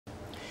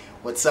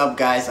What's up,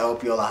 guys? I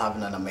hope you all are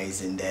having an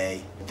amazing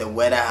day. The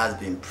weather has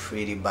been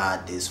pretty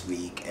bad this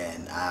week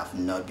and I have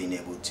not been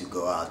able to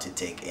go out to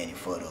take any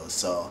photos.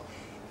 So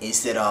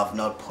instead of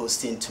not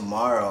posting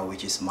tomorrow,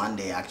 which is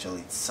Monday, actually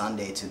it's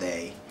Sunday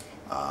today,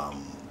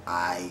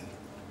 I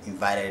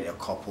invited a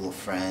couple of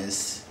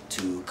friends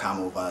to come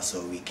over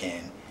so we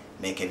can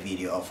make a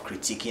video of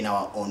critiquing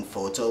our own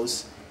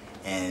photos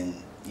and,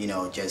 you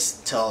know,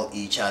 just tell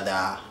each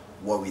other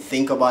what we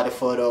think about the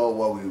photo,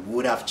 what we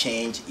would have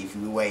changed if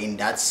we were in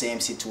that same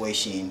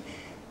situation,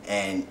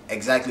 and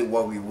exactly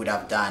what we would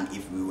have done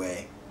if we were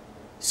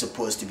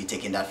supposed to be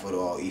taking that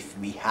photo, or if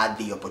we had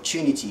the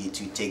opportunity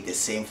to take the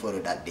same photo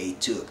that they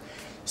took.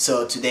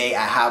 So today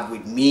I have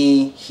with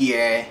me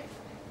here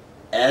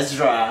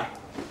Ezra.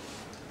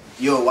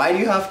 Yo, why do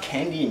you have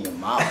candy in your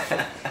mouth?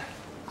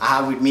 I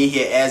have with me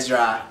here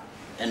Ezra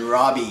and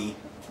Robbie.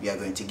 We are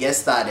going to get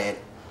started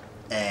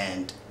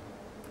and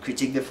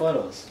critique the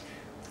photos.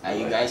 Are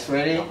you guys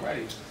ready? I'm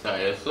ready.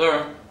 Yes,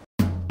 sir.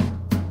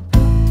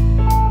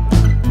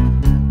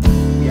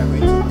 We are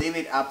going to leave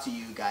it up to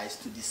you guys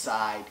to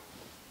decide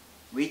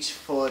which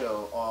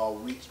photo or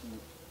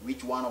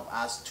which one of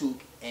us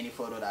took any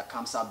photo that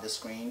comes up the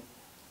screen.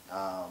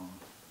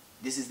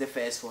 This is the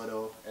first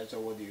photo. Ezra,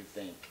 what do you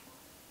think?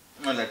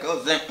 Like I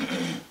was saying,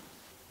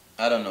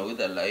 I don't know, with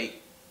the light,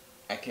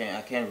 I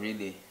can't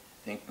really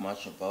think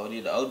much about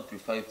it. I would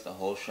prefer if the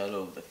whole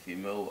shadow of the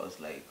female was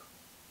like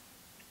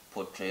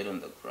portrayed on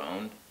the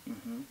ground,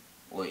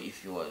 or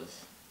if it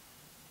was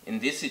in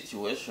this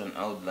situation,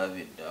 I would love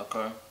it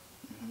darker,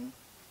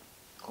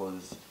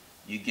 because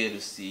you get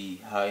to see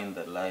her in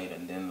the light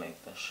and then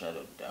like the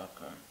shadow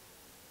darker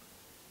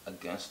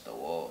against the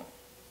wall.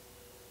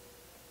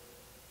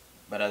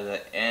 But at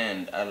the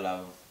end, I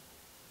love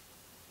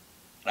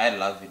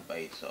it by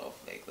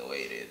itself, like the way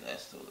it is. I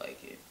still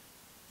like it.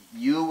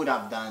 You would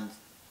have done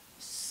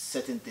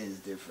certain things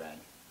different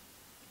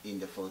in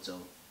the photo,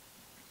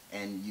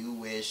 and you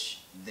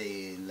wish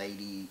the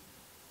lady,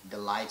 the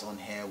light on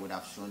her would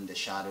have shown the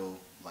shadow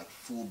like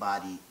full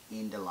body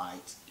in the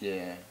light.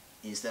 Yeah.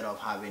 Instead of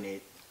having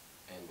it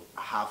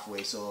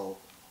halfway. So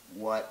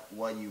what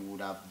you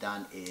would have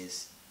done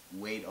is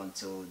wait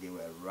until they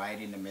were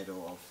right in the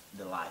middle of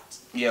the light.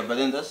 Yeah, but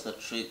then that's the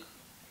trick,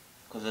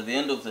 because at the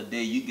end of the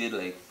day, you get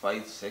like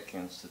 5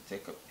 seconds to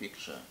take a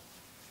picture,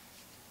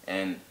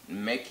 and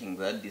making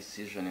that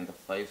decision in the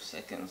 5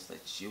 seconds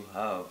that you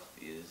have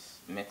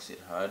makes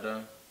it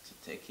harder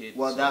to take it.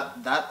 Well, so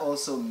that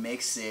also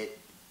makes it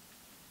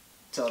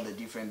tell the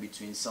difference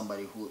between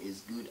somebody who is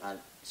good at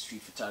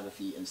street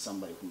photography and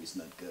somebody who is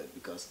not good,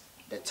 because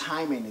the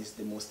timing is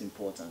the most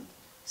important.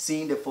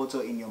 Seeing the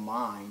photo in your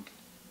mind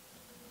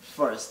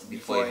first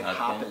before it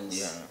happens,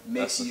 yeah,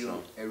 makes you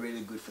sure. a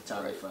really good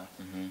photographer.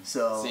 Right.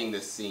 So Seeing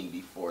the scene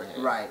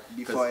beforehand. right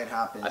before it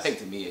happens. I think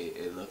to me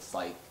it looks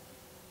like,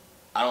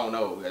 I don't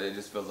know, it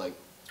just feels like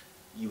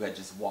you had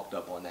just walked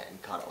up on that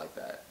and caught it like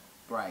that.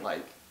 right.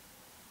 Like,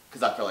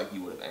 because I feel like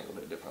you would have angled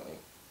it differently.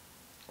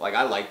 Like,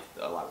 I liked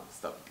a lot of the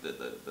stuff,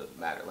 the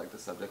matter, like the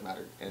subject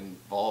matter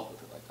involved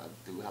with it. Like,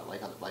 I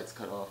like how the lights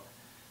cut off.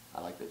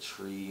 I like the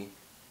tree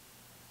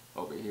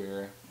over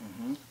here.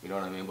 You know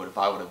what I mean? But if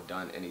I would have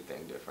done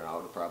anything different, I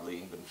would have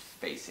probably been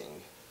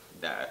facing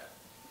that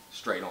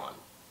straight on.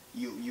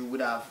 You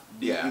would have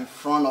been Yeah. in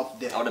front of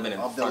the I would have been in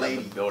of the front lady.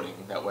 of the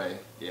building that way.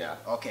 Yeah.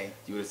 Okay.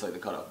 You would have said the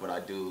cutoff, but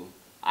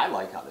I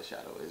like how the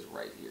shadow is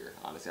right here.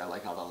 Honestly, I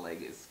like how the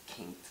leg is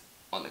kinked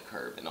on the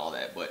curve and all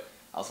that. But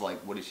I was like,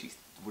 what is she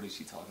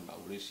talking about?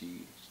 What is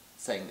she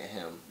saying to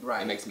him?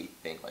 Right. It makes me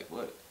think like,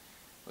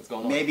 what's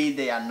going on? Maybe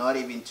they are not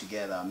even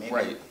together. Maybe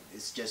Right.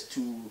 it's just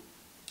two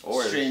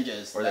Or-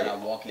 strangers or that they- are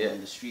walking yeah. on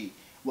the street.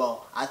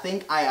 Well, I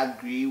think I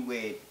agree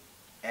with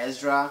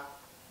Ezra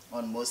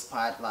on most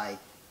part. Like,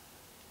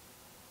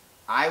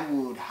 I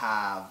would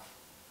have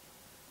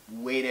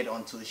waited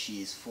until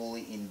she is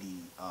fully in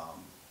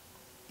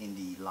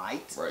the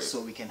light, Right. so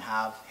we can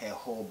have her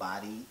whole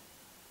body,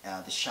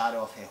 the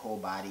shadow of her whole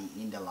body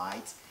in the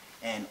light,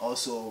 and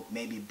also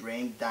maybe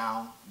bring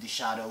down the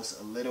shadows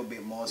a little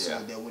bit more, so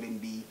Yeah. there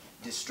wouldn't be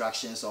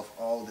distractions of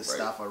all the Right.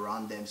 stuff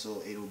around them,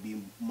 so it will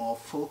be more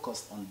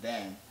focused on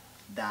them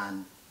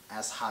than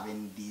us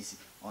having these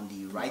on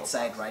the right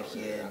side right over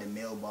here, there, yeah. the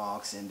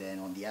mailbox, and then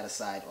on the other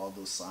side all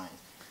those signs.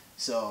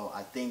 So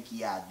I think,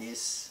 yeah,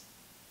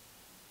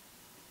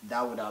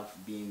 that would have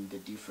been the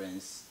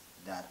difference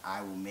that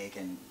I will make,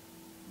 and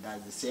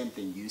that's the same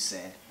thing you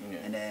said. Yeah.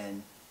 And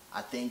then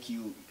I think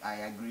I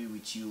agree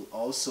with you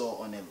also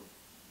on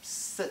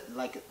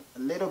like a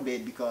little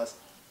bit, because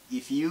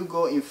if you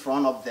go in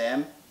front of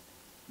them,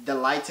 the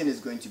lighting is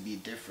going to be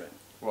different.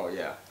 Well,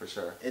 yeah, for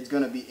sure.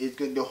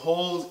 The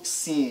whole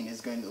scene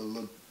is going to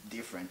look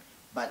different.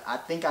 But I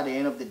think at the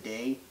end of the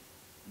day,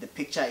 the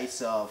picture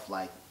itself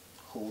like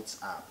holds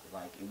up,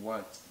 like it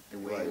worked the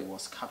way it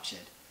was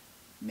captured.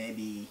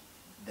 Maybe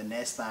the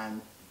next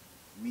time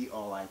we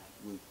all like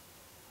will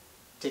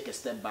take a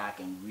step back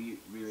and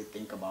really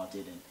think about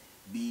it and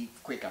be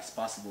quick as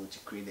possible to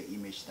create the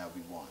image that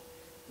we want.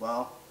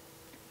 Well,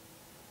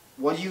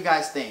 what do you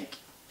guys think?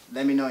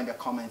 let me know in the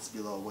comments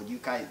below what you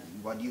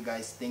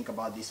guys think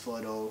about this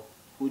photo.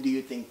 Who do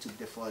you think took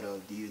the photo?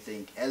 Do you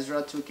think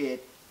Ezra took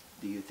it?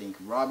 Do you think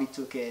Robbie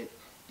took it?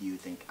 Do you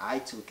think I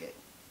took it?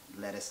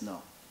 Let us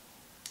know.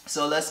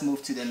 So let's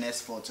move to the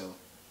next photo.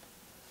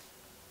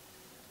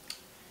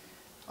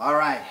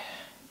 Alright,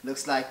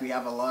 looks like we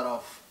have a lot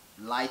of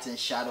light and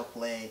shadow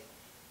play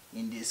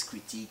in this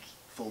critique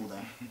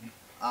folder.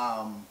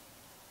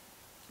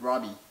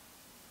 Robbie,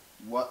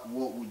 what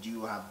would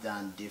you have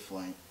done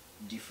different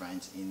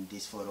in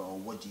this photo, or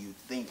what do you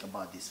think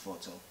about this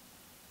photo?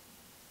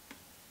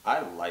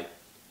 I like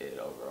it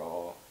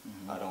overall.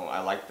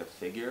 I like the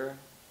figure,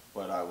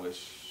 but I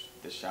wish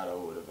the shadow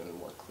would have been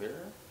more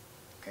clearer.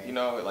 Okay. You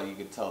know, like you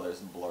could tell there's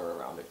blur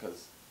around it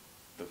because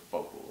the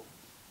focal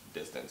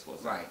distance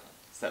wasn't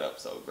set up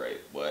so great.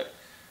 But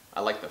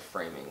I like the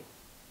framing.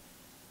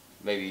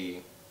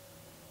 Maybe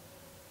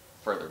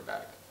further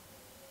back,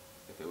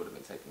 if it would have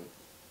been taken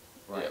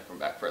from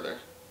back further.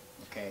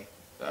 Okay.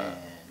 And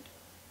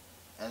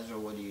Ezra,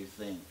 what do you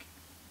think?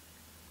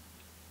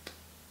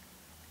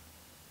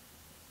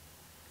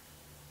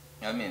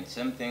 I mean,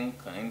 same thing,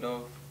 kind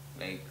of.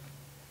 Like,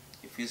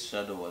 if his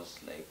shadow was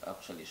like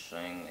actually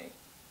showing like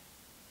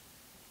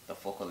the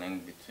focal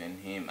length between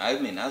him. I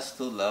mean, I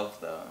still love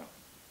the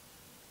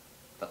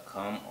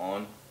cam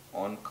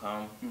on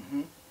cam,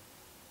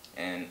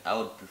 and I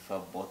would prefer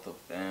both of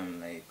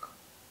them, like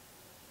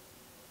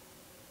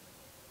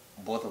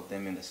both of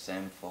them in the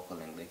same focal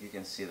length. Like you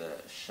can see the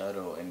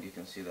shadow and you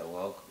can see the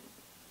welcome.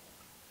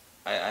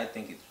 I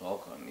think it's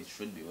welcome. It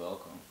should be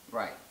welcome.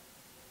 Right.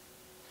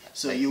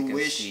 So like you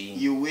wish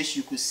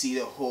you could see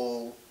the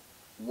whole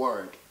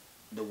word,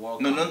 the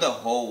welcome. No, not the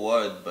whole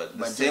word, but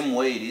the same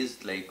way it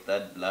is, like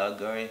that blur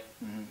guy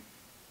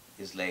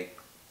is like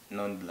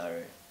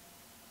non-blurry.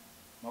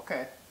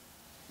 Okay.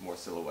 More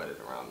silhouetted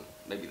around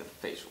maybe the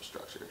facial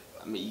structure.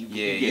 I mean, you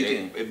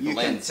you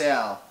can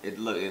tell. It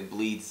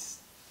bleeds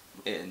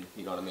in.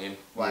 You know what I mean?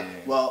 Right.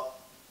 Yeah. Well,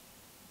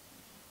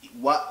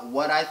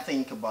 what I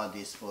think about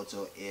this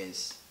photo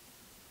is,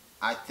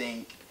 I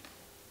think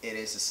it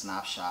is a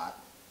snapshot,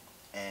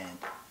 and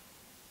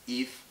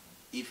if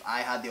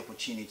I had the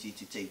opportunity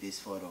to take this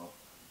photo,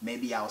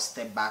 maybe I'll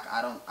step back.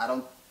 I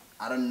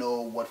don't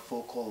know what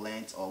focal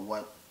length or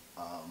what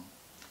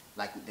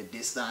like the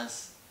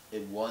distance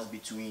it was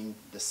between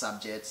the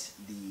subject,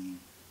 the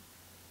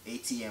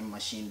ATM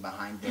machine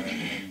behind there,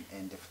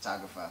 and the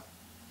photographer.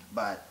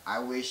 But I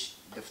wish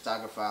the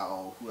photographer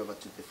or whoever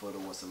took the photo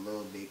was a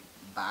little bit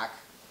back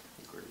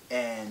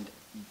and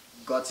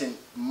gotten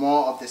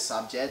more of the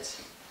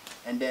subject,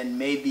 and then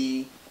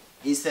maybe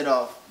instead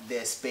of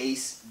the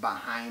space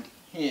behind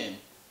him,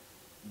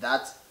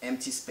 that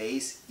empty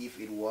space, if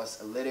it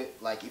was a little,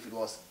 like if it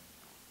was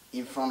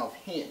in front of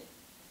him,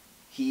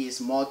 he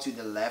is more to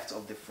the left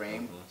of the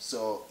frame.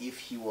 So if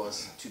he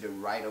was to the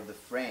right of the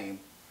frame,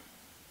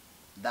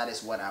 that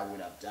is what I would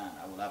have done.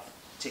 I would have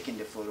taken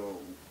the photo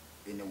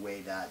in a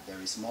way that there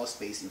is more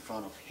space in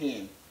front of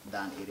him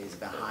than it is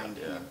behind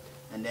him.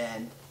 And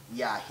then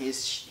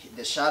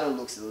the shadow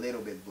looks a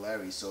little bit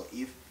blurry. So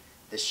if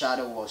the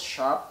shadow was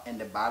sharp and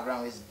the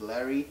background is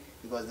blurry,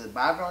 because the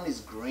background is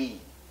green,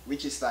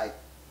 which is like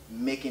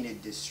making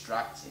it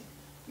distracting.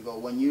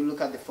 Because when you look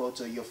at the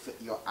photo,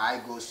 your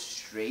eye goes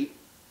straight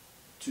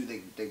to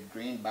the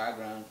green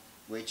background,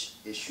 which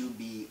it should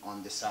be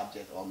on the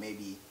subject, or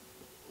maybe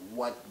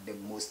what the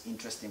most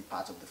interesting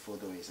part of the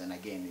photo is, and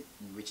again,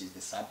 which is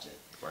the subject.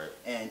 Right.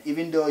 And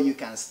even though you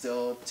can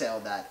still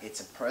tell that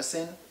it's a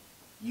person,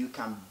 you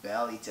can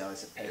barely tell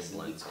it's a person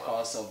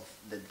because of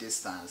the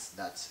distance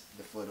that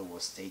the photo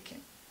was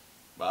taken.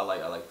 But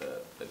I like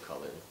the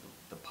color,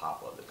 the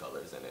pop of the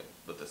colors in it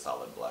with the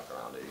solid black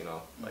around it. You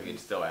know, like it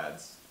still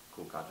adds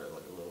cool contrast,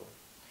 like a little.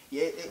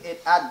 Yeah,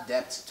 it adds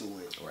depth to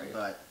it. Right.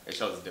 But it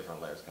shows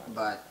different layers, kind of.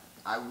 But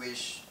I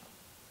wish,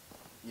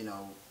 you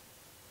know,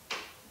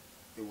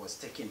 it was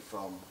taken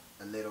from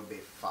a little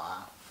bit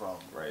far from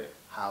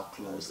how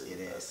close it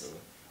is.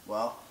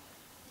 Well,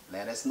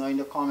 let us know in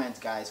the comments,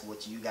 guys,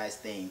 what you guys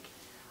think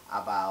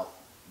about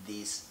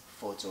this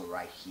photo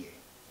right here.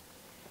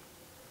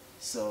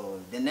 So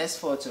the next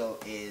photo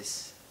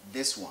is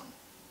this one.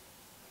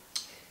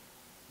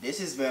 This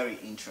is very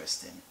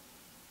interesting.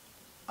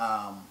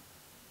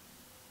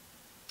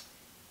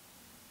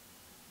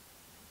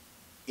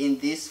 In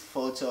this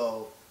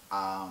photo,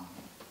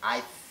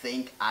 I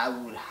think I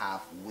would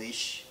have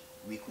wished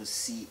we could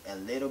see a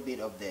little bit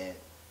of the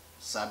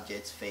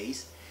subject's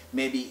face.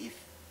 Maybe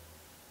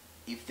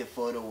if the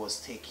photo was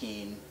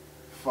taken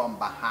from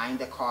behind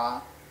the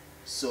car,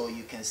 so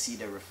you can see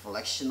the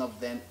reflection of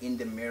them in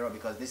the mirror,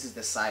 because this is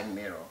the side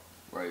mirror.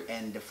 Right.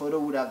 And the photo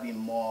would have been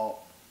more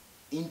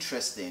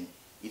interesting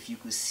if you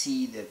could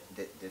see the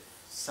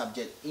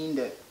subject in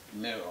the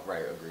mirror.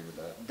 Right, I agree with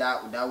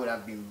that. That would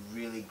have been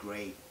really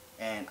great.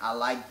 And I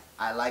like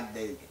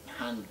the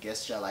hand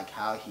gesture, like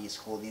how he's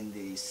holding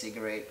the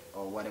cigarette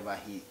or whatever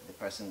the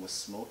person was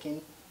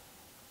smoking.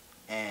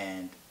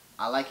 And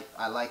I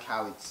like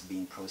how it's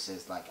being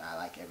processed. Like, I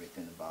like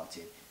everything about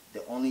it.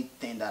 The only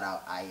thing that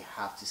I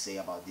have to say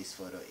about this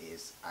photo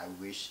is I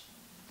wish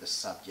the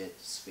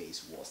subject's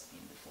face was in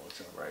the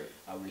photo. Right.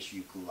 I wish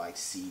you could like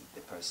see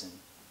the person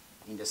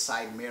in the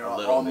side mirror,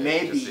 or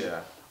maybe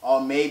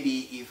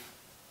if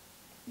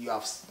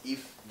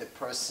the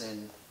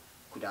person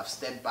could have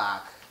stepped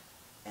back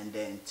and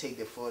then take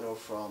the photo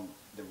from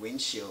the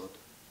windshield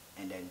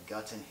and then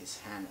gotten his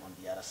hand on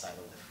the other side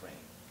of the frame,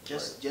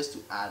 just to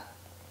add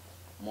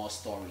more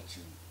story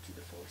to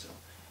the photo.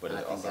 But and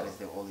I think that is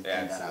the only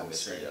thing that I would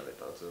say. Of it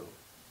though too.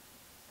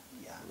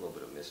 Yeah. A little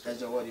bit of mystery.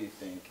 Ezra, what do you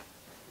think?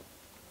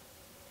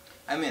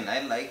 I mean, I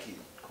like it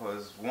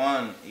because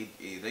one, it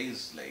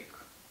is like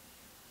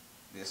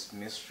this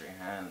mystery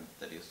hand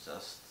that is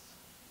just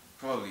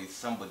probably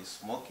somebody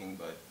smoking,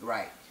 but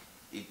Right.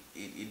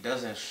 it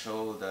doesn't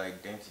show the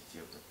identity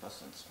of the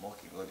person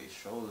smoking. What it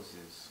shows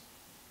is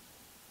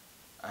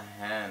a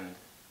hand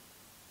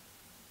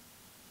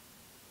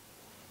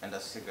and a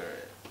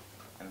cigarette,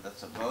 and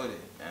that's about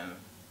it. And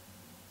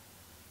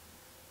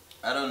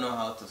I don't know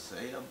how to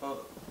say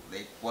about,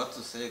 like, what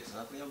to say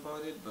exactly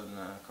about it, but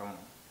nah, come on.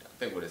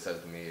 I think what it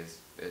says to me is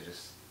it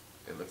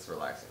looks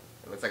relaxing.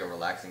 It looks like a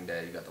relaxing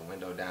day. You got the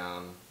window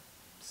down,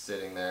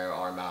 sitting there,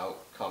 arm out,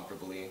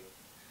 comfortably,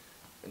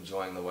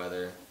 enjoying the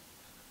weather.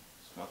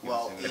 Smoking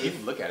Well, a If cigarette.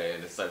 you look at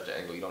it in such an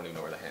angle, you don't even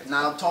know where the hands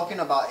Now are. talking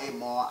about it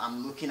more,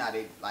 I'm looking at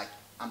it like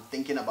I'm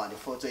thinking about the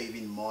photo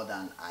even more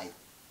than I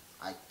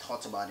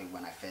thought about it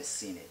when I first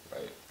seen it.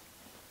 Right.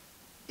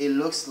 It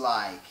looks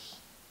like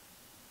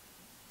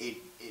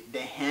the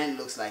hand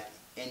looks like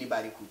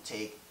anybody could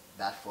take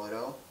that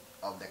photo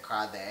of the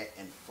car there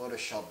and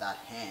Photoshop that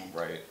hand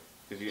Right.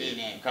 Because in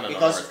you it. kind of know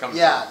where it's Because coming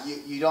yeah, from.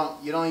 you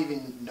don't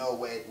even know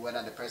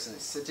whether the person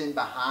is sitting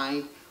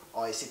behind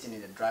or is sitting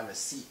in the driver's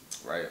seat.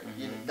 Right.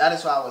 You know, that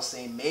is why I was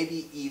saying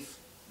maybe if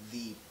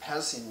the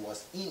person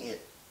was in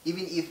it,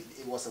 even if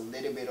it was a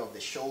little bit of the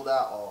shoulder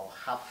or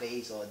half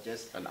face or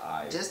just An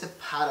eye. just a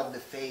part of the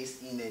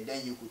face in it,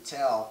 then you could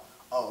tell,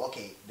 oh,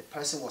 okay, the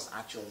person was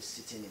actually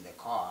sitting in the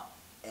car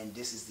and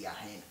this is their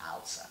hand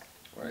outside.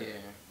 Right. Yeah.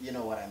 You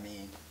know what I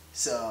mean?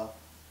 So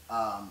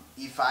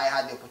if I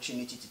had the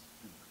opportunity to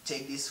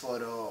take this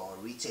photo or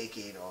retake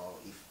it, or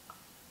if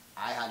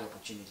I had the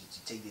opportunity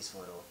to take this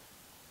photo,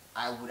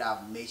 I would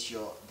have made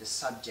sure the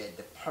subject,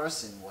 the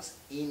person, was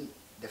in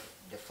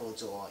the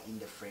photo or in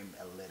the frame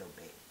a little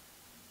bit.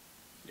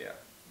 Yeah.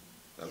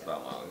 That's Yeah.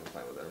 about my only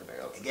complaint with everything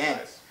else. It's Again,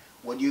 nice.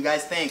 what do you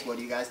guys think? What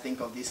do you guys think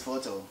of this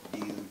photo?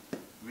 Do you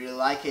really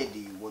like it?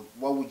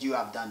 What would you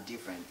have done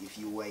different if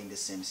you were in the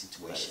same Let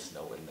situation? us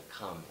know in the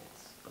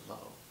comments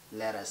below.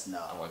 Let us I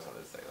know. want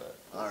something to say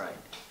that. All right.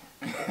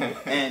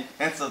 And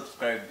And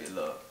subscribe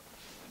below.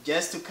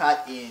 just to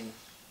cut in,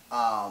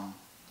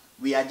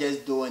 we are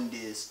just doing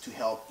this to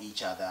help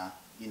each other,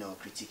 you know,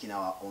 critiquing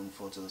our own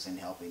photos and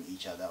helping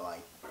each other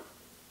like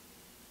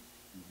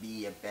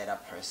be a better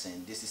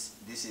person. This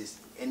is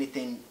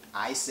anything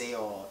I say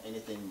or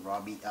anything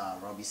Robbie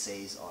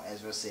says or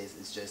Ezra says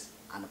is just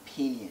an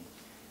opinion.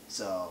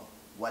 So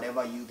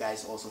whatever you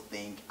guys also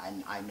think,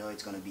 I know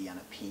it's going to be an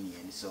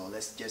opinion. So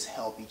let's just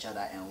help each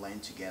other and learn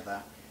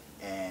together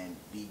and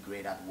be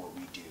great at what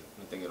we do.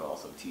 I think it'll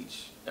also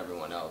teach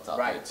everyone else out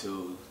Right. there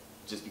too.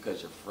 Just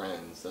because you're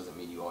friends doesn't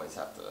mean you always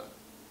have to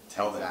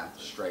tell them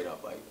Exactly. straight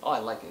up like, oh, I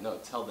like it. No,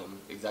 tell them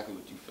exactly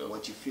what you feel.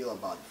 What you feel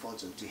about the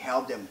photo to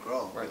help them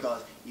grow. Right.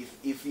 Because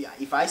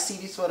if I see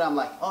this photo, I'm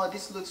like, oh,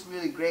 this looks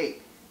really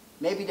great.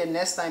 Maybe the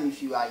next time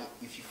if you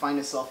find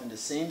yourself in the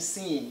same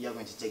scene, you're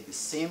going to take the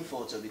same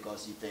photo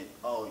because you think,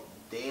 oh,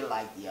 they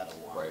like the other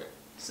one. Right.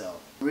 So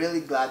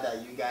really glad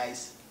that you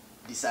guys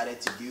decided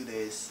to do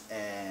this,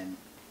 and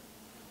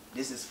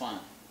this is fun.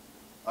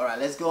 All right,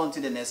 let's go on to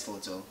the next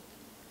photo.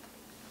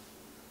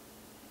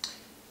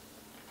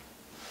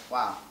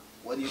 Wow,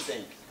 what do you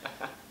think?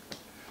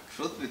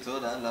 Truth be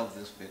told, I love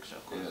this picture.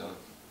 'Cause Yeah.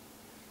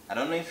 I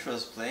don't know if she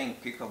was playing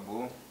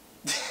peekaboo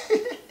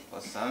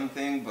or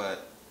something,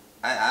 but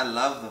I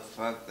love the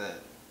fact that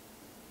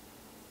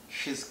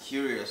she's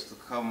curious to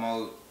come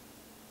out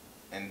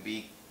and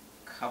be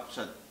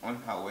captured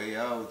on her way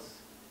out.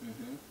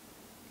 Mm-hmm.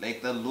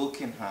 Like the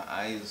look in her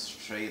eyes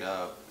straight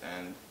up,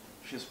 and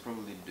she's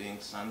probably doing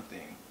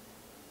something.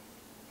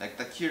 Like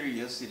the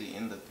curiosity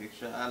in the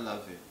picture, I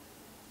love it.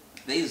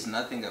 There is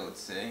nothing I would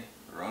say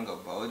wrong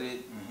about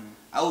it. Mm-hmm.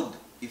 I would,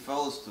 if I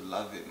was to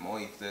love it more,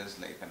 if there's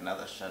like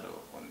another shadow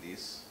on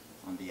this.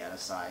 On the other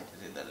side.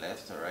 Is it the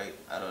left or right?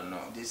 I don't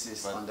know. This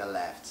is But on the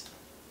left.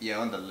 yeah,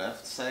 on the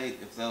left side,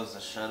 if there was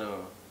a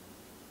shadow,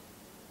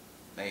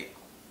 like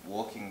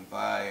walking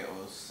by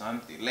or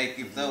something, like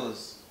if there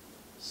was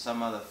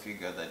some other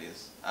figure that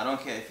is, I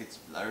don't care if it's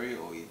blurry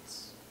or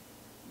it's,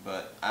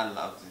 but I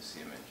love this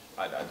image.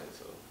 I do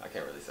too. I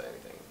can't really say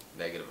anything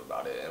negative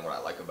about it. And what I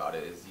like about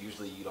it is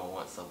usually you don't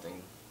want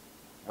something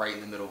right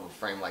in the middle of a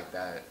frame like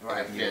that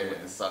Right, interfering with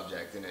yeah. the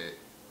subject, and it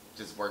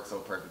just works so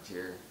perfect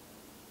here.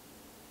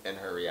 And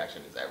her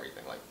reaction is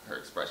everything, like her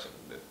expression.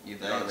 Yeah, You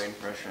know what that I mean?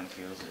 expression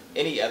feels it.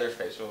 Any other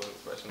facial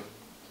expression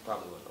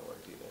probably wouldn't have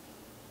worked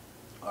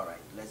either. All right,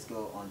 let's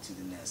go on to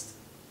the next.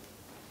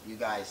 You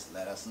guys,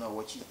 let us know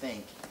what you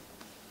think.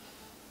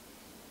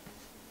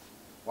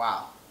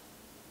 wow,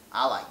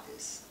 I like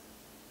this.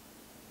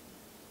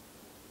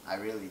 I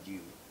really do.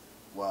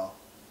 Well,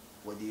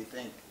 what do you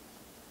think?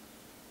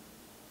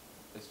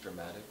 It's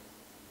dramatic.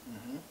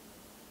 Mm-hmm.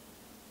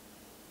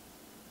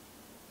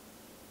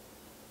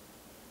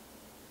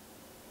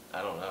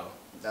 I don't know.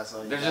 That's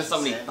all. There's just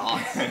so many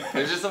thoughts.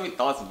 There's just so many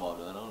thoughts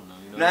involved. I don't know.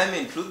 You know. No, I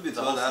mean, truth be It's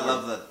a told, whole I story.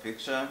 love that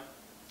picture,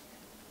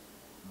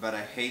 but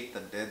I hate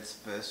the dead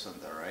space on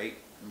the right.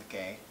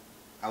 Okay.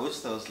 I wish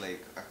there was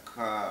like a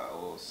car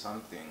or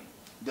something.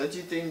 Don't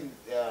you think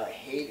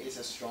hate is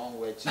a strong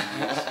word to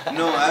use?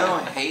 No, I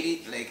don't hate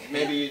it. Like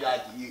Maybe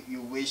like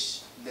you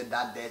wish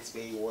that dead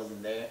space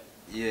wasn't there.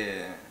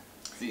 Yeah.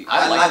 See,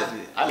 I I like love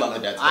it. it. I love the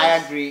dead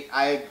space.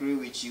 I agree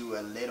with you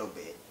a little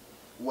bit.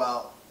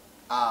 Well,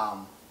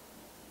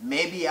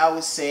 maybe I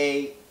would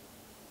say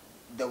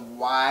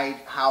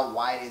how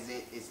wide is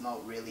it? It's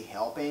not really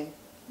helping.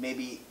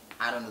 Maybe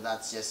I don't know.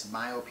 That's just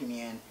my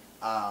opinion.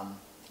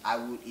 I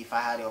would, if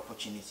I had the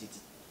opportunity to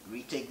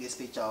retake this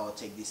picture or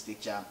take this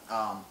picture,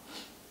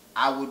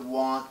 I would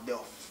want the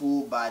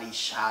full body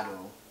shadow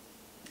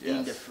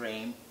in the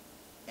frame,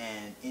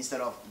 and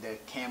instead of the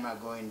camera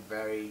going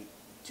very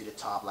to the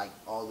top, like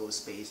all those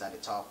space at the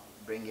top,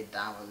 bring it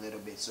down a little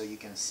bit so you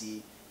can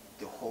see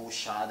the whole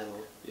shadow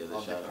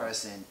of the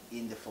person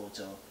in the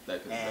photo.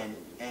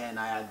 And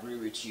I agree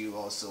with you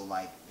also,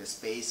 like the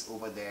space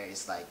over there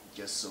is like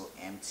just so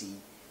empty,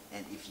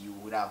 and if you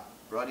would have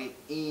brought it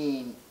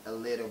in a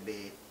little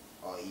bit,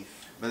 or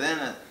if But then,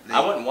 like,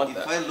 I wouldn't want if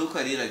that. I look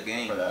at it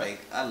again, For that. like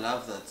I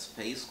love that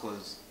space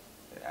because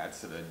It adds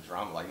to the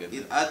drama. Like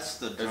it adds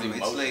to the there's drama.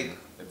 It's emotion. like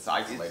It's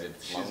isolated.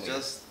 It's she's lonely.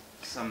 just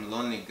some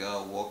lonely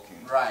girl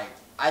walking. right.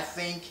 I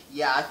think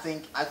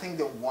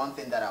the one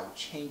thing that I would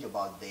change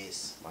about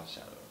this my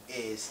shadow.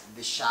 is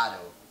the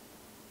shadow.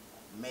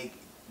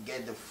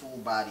 Get the full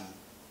body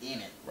in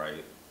it,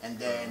 Right. and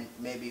then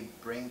maybe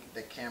bring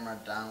the camera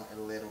down a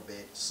little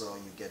bit so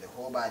you get the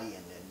whole body,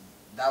 and then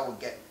that will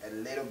get a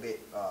little bit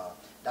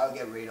that will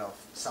get rid of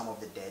some of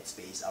the dead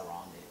space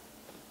around it.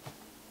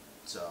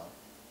 So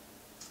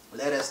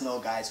let us know,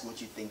 guys, what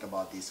you think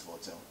about this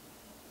photo.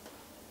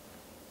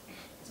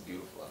 It's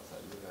beautiful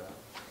outside. Look at that.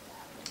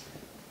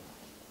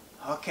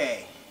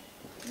 Okay,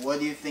 what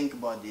do you think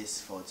about this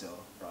photo,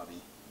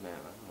 Robbie? Man,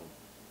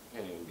 I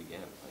can't even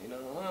begin. You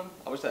know,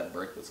 I wish that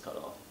brick was cut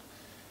off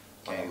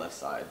on Okay. the left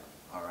side.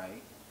 All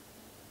right.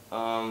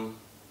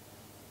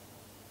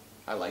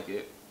 I like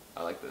it.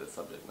 I like the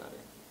subject matter.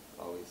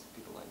 Always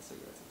people lighting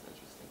cigarettes is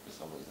interesting for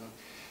some reason.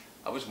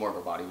 I wish more of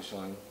her body was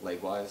showing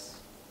leg-wise.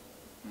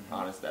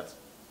 Honest, that's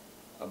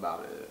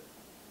about it.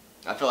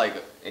 I feel like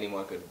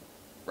anyone could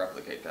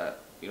replicate that.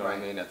 You know what I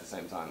Right. mean? At the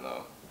same time,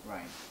 though.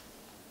 Right.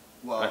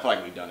 I Well, feel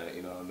like we've done it,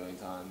 you know, a million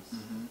times.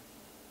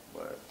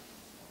 But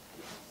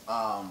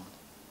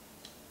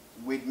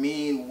with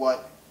me, what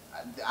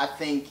I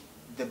think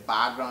the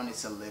background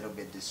is a little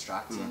bit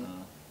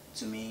distracting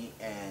to me,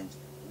 and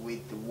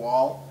with the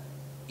wall,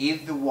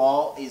 if the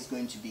wall is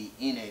going to be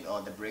in it,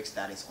 or the bricks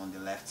that is on the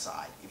left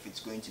side, if it's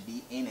going to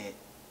be in it,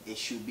 it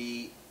should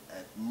be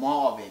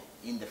more of it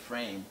in the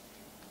frame,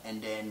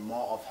 and then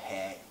more of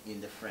her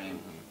in the frame,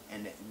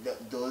 and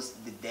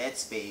the dead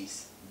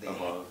space,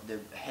 the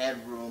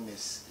headroom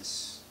is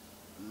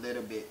a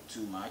little bit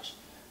too much.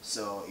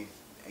 So if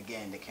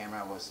again the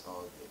camera was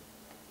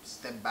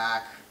step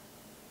back,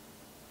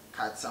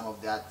 cut some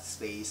of that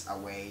space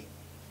away,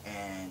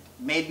 and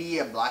maybe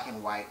a black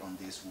and white on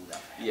this would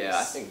have yeah,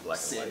 I think black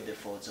and saved white. the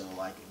photo.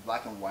 Like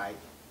black and white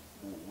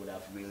would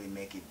have really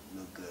make it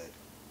look good.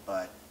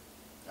 But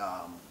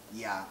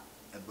yeah,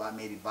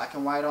 maybe black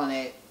and white on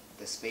it,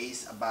 the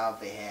space above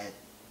the head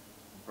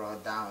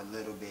brought down a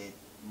little bit,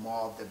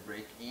 more of the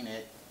brick in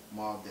it,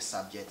 more of the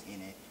subject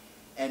in it,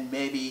 and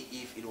maybe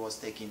if it was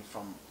taken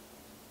from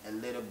a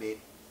little bit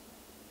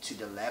to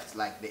the left,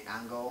 like the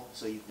angle,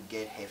 so you could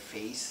get her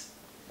face,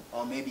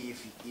 or maybe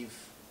if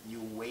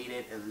you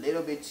waited a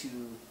little bit to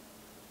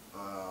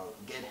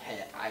get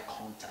her eye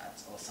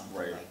contact or something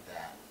Right. like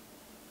that.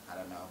 I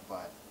don't know,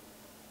 but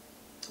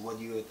what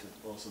do you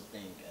also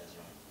think,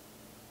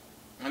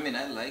 Ezra? I mean,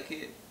 I like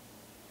it.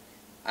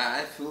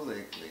 I feel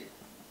like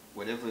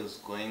whatever is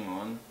going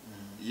on.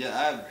 Yeah,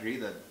 I agree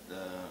that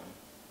the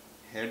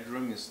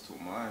headroom is too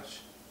much,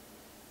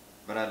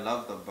 but I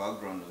love the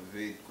background of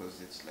it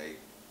because it's like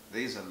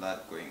there's a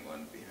lot going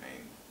on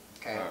behind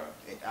her.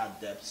 It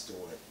adds depth to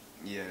it.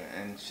 Yeah,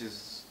 and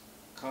she's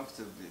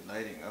comfortably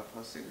lighting up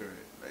her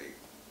cigarette. Like,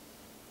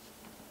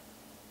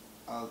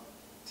 I'll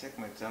take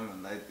my time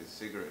and light the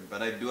cigarette,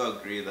 but I do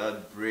agree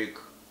that brick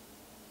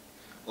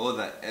or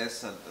the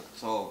S at the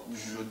top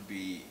should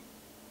be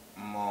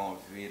more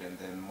of it and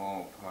then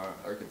more of her.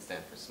 Or it could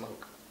stand for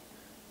smoke.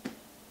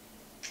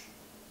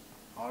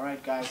 All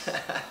right, guys,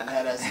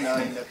 let us know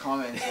in the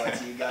comments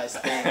what you guys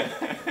think.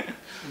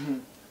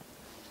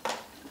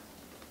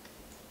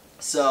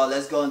 So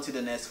let's go on to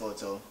the next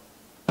photo.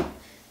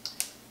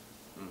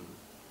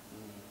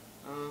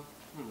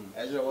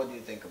 Ezra, what do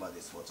you think about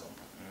this photo?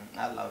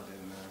 I love it,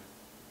 man.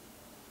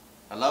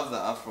 I love the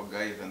Afro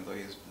guy even though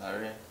he's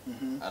blurry.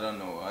 I don't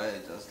know why, I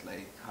just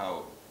like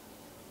how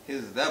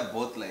they're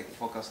both like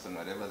focused on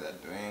whatever they're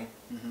doing.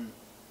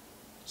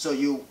 So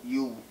you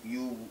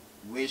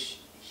wish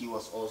he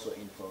was also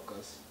in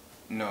focus?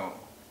 No.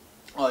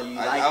 Oh, you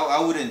I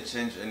wouldn't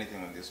change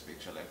anything on this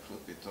picture. Like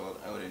truth be told,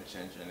 I wouldn't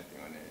change anything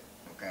on it.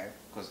 Okay.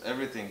 Because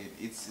everything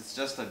it's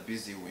just a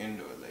busy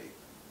window. Like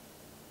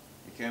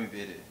you can't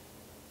beat it.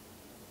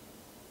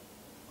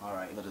 All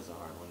right. That is a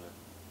hard one.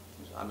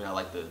 I mean, I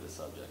like the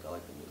subject. I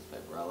like the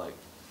newspaper. I like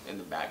in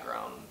the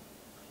background,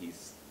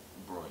 he's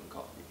brewing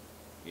coffee.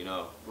 You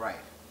know. Right.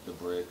 The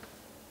brick.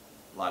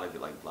 A lot of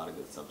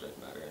good subject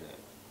matter in it.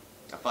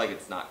 I feel like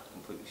it's not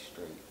completely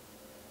straight.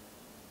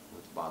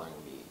 What's bothering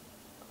me,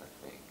 I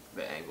think,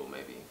 the angle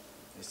maybe.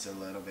 It's a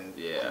little bit.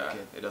 Yeah,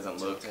 crooked, it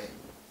doesn't look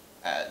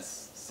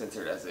as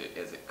centered as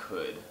it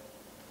could.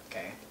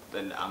 Okay.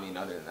 Then I mean,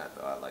 other than that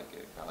though, I like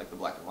it. I like the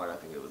black and white. I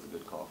think it was a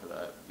good call for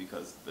that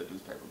because the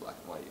newspaper black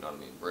and white. You know what I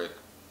mean? Brick,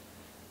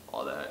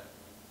 all that.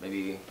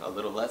 Maybe a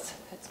little less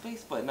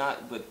headspace, but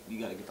not. But you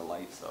gotta get the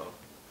light. So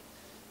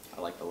I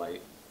like the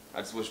light. I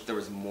just wish there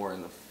was more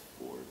in the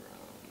foreground.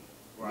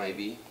 Right.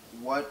 Maybe.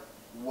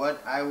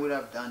 What I would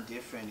have done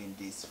different in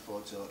this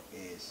photo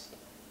is,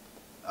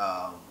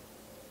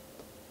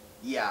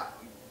 yeah,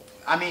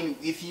 I mean,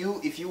 if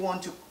you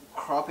want to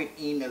crop it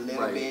in a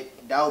little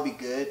bit, that would be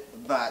good,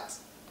 but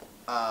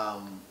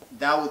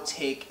that would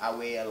take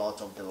away a lot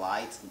of the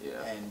light,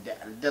 and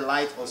the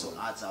light also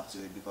adds up to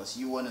it because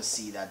you want to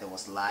see that there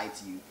was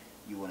light,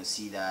 you want to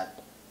see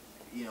that,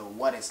 you know,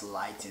 what is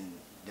light in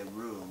the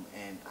room,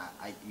 and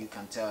you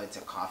can tell it's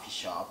a coffee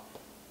shop,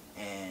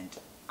 and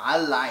I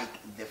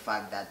like the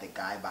fact that the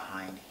guy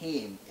behind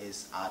him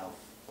is out of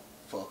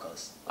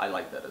focus. I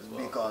like that as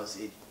well because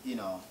it, you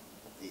know,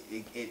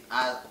 it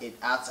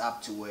adds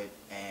up to it,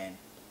 and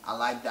I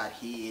like that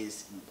he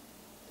is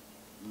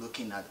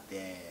looking at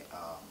the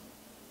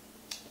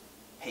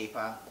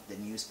paper, the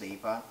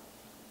newspaper,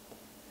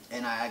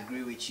 and I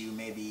agree with you.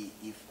 Maybe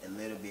if a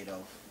little bit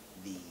of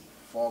the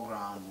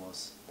foreground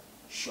was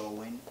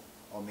showing,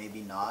 or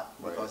maybe not,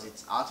 because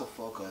it's out of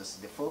focus.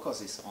 The focus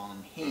is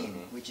on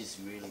him, which is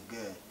really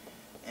good.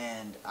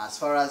 And as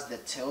far as the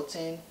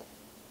tilting,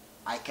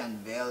 I can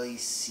barely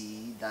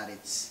see that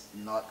it's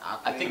not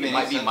accurate. I think it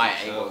might be my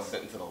angle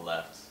sitting to the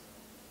left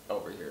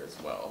over here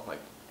as well. Like,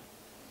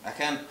 I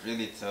can't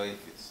really tell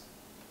if it's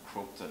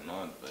crooked or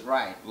not, but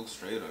right, it looks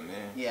straight on me.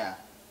 Yeah.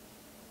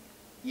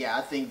 Yeah,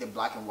 I think the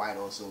black and white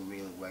also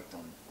really worked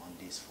on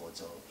this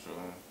photo. True.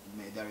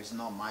 There is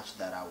not much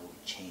that I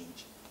would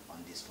change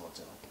on this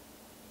photo.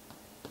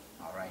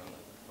 Alright,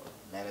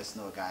 let us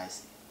know,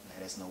 guys.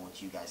 Let us know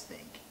what you guys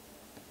think.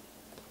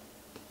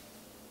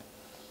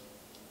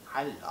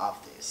 I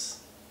love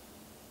this.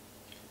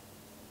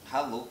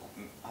 How look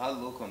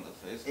on the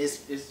face?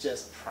 It's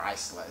just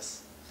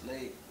priceless.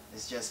 Like,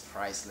 it's just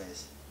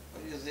priceless.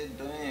 What is it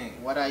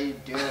doing? What are you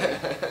doing?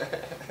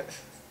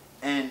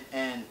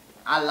 and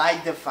I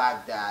like the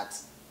fact that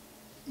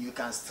you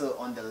can still,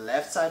 on the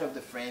left side of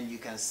the frame, you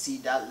can see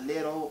that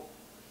little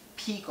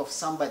peak of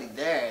somebody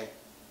there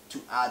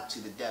to add to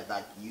the depth,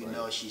 like you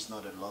know she's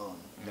not alone.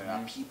 There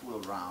are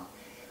people around.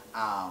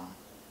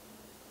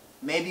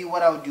 Maybe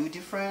what I would do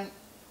different,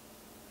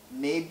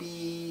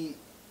 maybe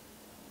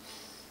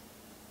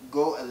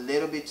go a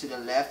little bit to the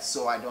left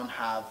so I don't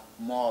have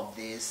more of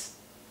this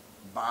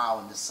bar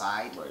on the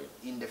side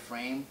in the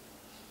frame.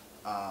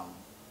 But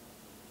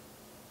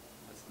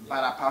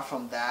apart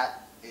from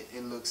that,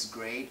 it looks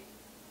great.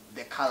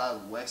 The color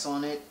works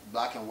on it.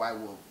 Black and white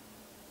will,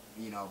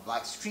 you know,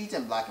 black street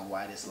and black and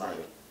white is like,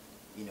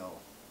 you know,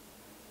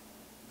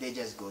 they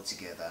just go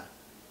together.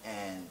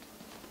 And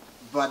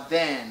but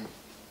then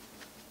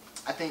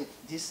I think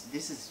this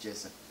is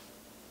just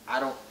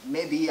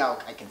maybe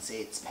I can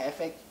say it's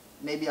perfect.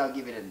 Maybe I'll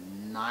give it a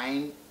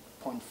 9.5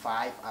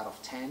 out of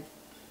 10.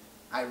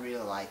 I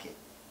really like it.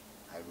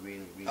 I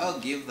really I'll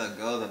give the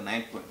girl the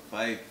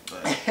 9.5,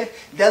 but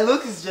the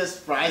look is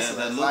just priceless.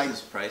 Yeah, the look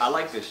is priceless. I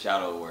like the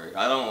shadow work.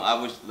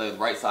 I wish the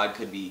right side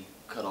could be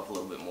cut off a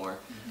little bit more.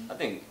 I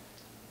think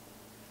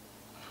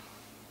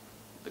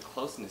the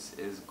closeness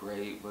is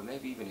great, but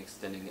maybe even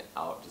extending it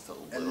out just a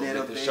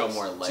little bit to show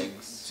more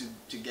legs.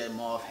 To get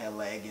more of her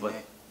leg in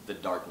it. The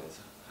darkness,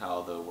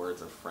 how the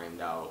words are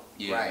framed out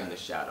in the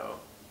shadow.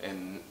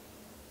 And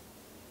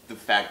the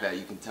fact that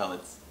you can tell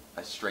it's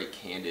a straight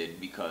candid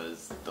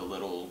because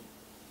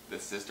the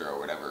sister or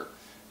whatever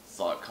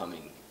saw it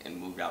coming and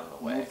moved out of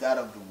the way. Moved out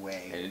of the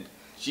way. And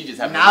she just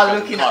happened now to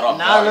looking caught off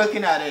now guard.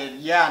 looking at it,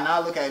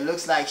 now look at it. It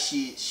looks like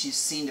she's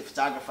seen the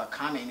photographer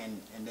coming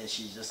and then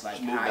she's just like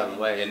she moved out of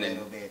the way and a then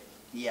little bit.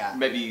 Yeah.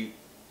 Maybe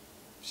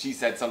she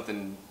said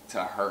something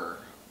to her,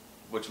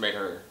 which made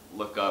her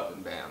look up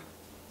and bam.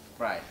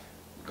 Right.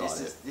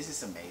 Got it. This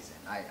is amazing.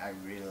 I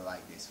really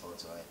like this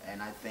photo,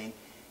 and I think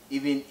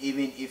even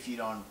if you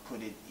don't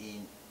put it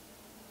in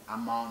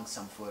among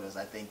some photos,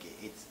 I think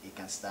it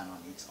can stand on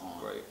its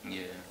own. Right.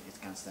 Yeah.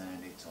 It can stand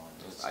on its own.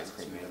 It's ice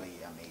cream. really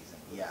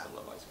amazing. Yeah. I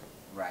love ice cream.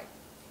 Right.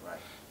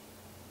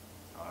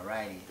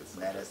 Alrighty.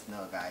 Let us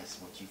know, guys,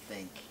 what you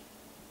think.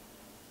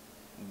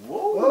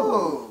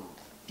 Whoa!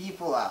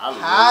 People are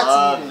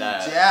partying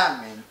and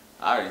jamming.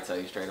 I already tell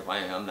you straight up,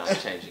 I'm not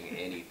changing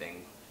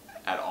anything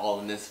at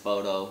all in this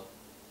photo.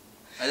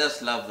 I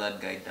just love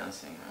that guy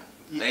dancing, man.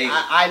 Yeah,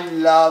 Like, I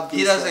love this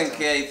he doesn't photo.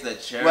 care if they're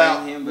cheering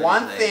Well, him, but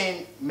one it's like,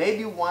 thing,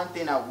 maybe one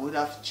thing I would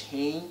have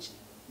changed,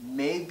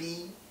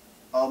 maybe,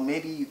 or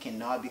maybe you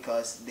cannot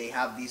because they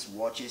have these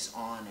watches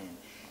on, and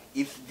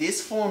if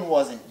this phone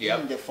wasn't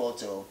in the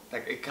photo,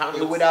 like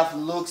it would have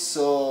looked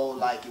so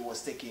like it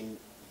was taken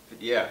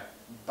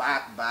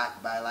back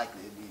by like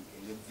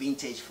the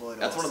vintage photo.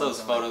 That's one of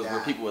those photos like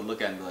where people would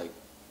look at and be like,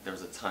 there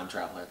was a time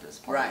traveler at this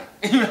point. Right.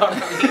 You know what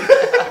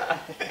I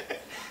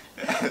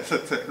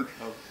mean?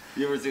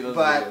 You ever see those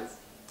videos?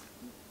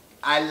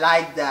 I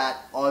like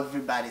that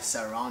everybody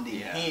surrounding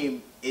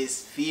him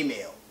is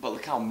female. But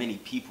look how many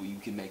people you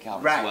can make out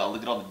as Right. well.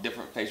 Look at all the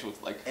different facial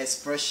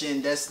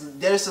expression.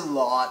 There's a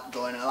lot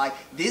going on. Like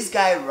this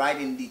guy right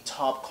in the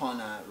top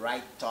corner,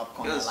 like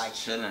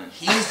chilling.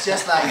 He's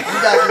just like he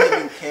doesn't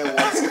even care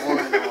what's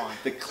going on.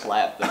 the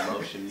clap, the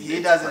motion.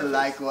 He doesn't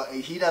like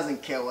he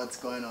doesn't care what's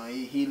going on.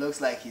 He looks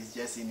like he's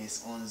just in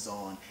his own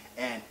zone.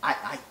 And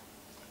I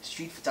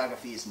street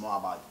photography is more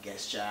about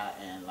gesture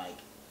and like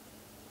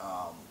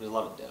there's a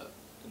lot of depth.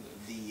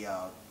 The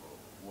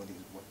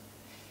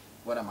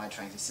what am I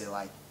trying to say?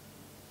 Like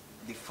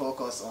the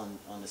focus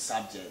on the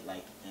subject,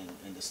 like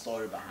and the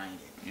story behind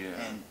it.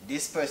 Yeah. And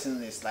this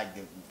person is like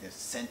the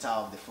center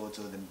of the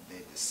photo, the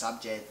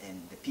subject,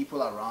 and the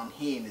people around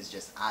him is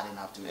just adding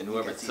up to it. And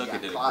whoever took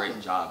it did a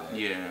great job at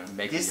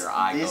making your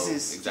eye go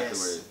exactly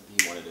where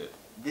he wanted it.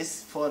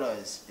 This photo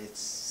it's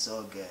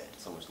so good.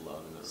 So much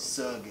love in the room.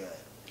 So good.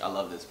 I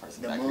love this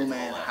person. The back moment, here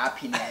to the left.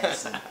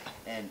 happiness,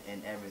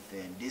 and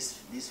everything.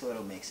 This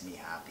photo makes me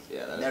happy.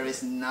 Yeah, there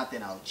is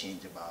nothing I'll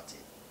change about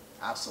it.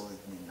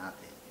 Absolutely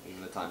nothing.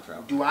 Even the time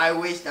travel. Do I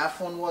wish that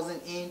phone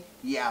wasn't in?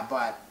 Yeah,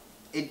 but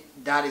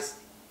that is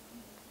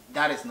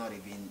not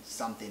even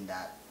something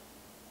that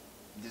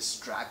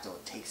distracts or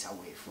takes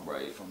away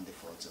from the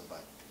photo.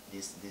 But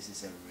this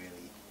is a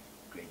really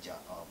great job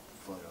of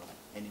photo.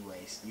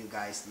 Anyways, you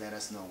guys let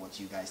us know what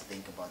you guys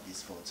think about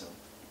this photo.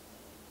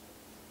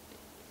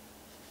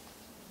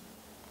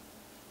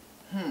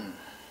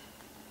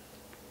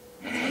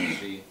 That's how you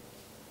see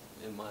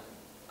in my.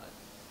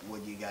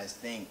 What do you guys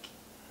think?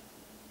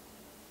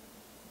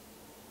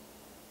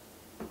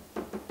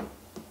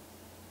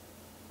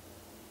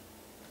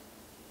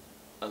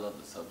 I love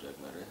the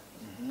subject matter.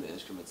 The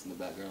instruments in the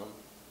background.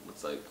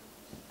 Looks like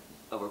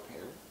a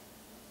repair,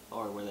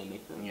 or where they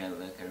make them. Yeah,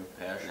 like a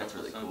repair shop. That's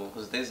really cool.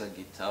 Because there's a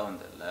guitar on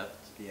the left.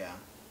 Yeah,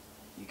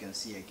 you can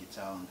see a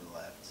guitar on the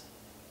left.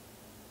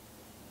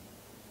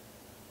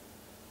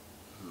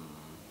 I'm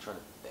trying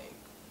to think.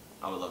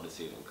 I would love to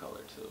see it in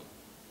color too,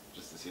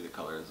 just to see the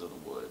colors of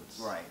the woods.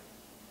 Right.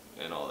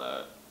 And all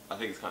that. I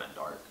think it's kind of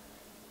dark,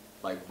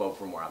 like both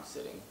from where I'm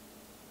sitting.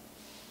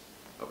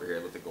 Over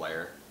here with the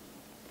glare.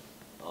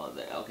 Oh,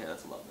 okay,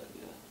 that's a love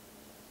idea.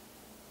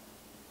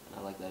 And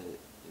I like that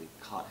it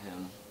caught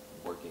him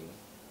working.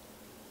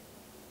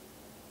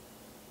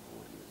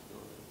 What he was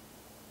doing.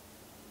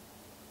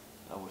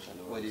 I wish I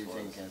knew What do you this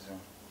think, was. Ezra?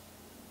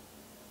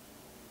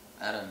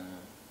 I don't know.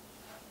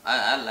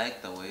 I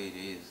like the way it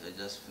is. I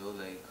just feel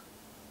like,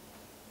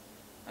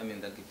 I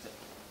mean, the guitar,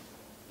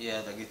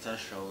 yeah, the guitar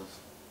shows.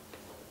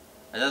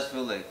 I just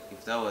feel like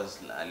if there was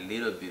a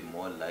little bit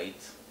more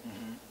light,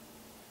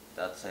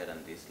 that side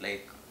and this,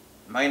 like,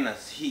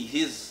 minus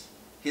he's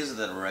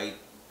the right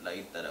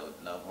light that I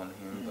would love on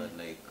him, but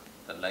like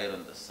the light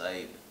on the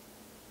side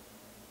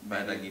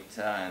by the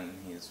guitar and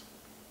his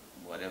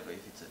whatever,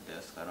 if it's a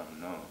desk, I don't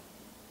know.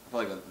 I feel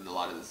like a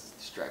lot of this is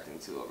distracting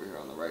too over here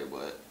on the right,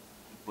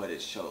 but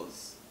it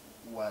shows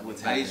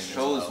what's happening. It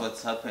shows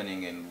what's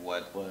happening and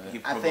what he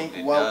I probably think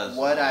does.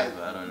 what I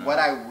don't know. what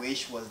I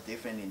wish was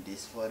different in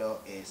this photo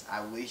is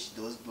I wish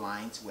those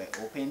blinds were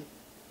open,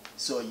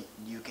 so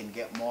you can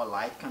get more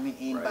light coming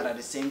in, but at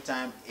the same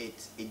time it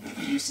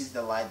diffuses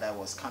the light that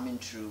was coming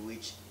through,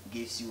 which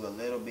gives you a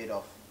little bit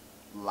of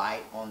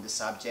light on the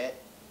subject.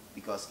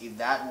 Because if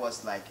that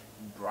was like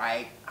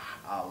bright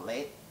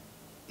lit,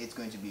 it's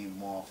going to be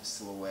more of a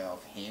silhouette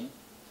of him.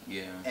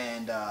 Yeah.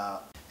 And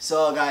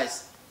so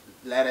guys,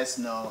 let us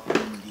know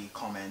in the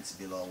comments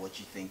below what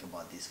you think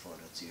about this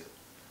photo too.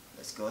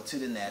 Let's go to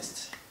the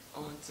next.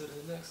 On to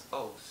the next.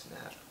 Oh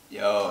snap.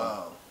 Yo.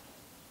 Oh.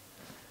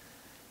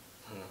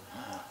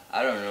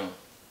 I don't know.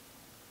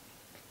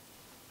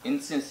 In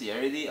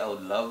sincerity, I would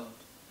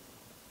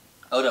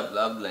have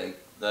loved like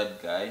that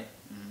guy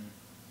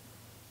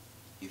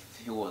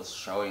if he was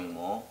showing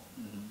more.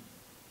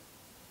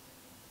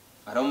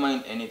 I don't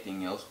mind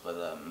anything else but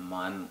a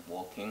man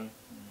walking.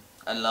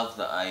 I love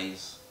the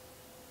eyes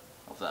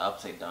of the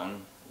upside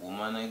down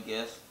woman, I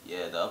guess.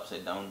 Yeah, the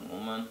upside down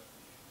woman.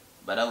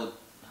 But I would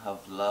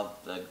have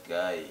loved that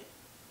guy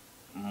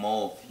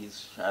more of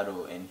his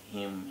shadow and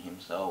him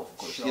himself,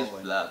 because he's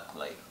black.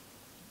 Like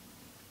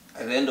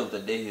at the end of the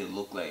day, he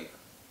looked like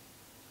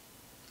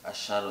a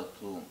shadow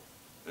too.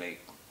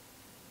 Like,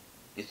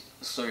 it's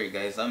sorry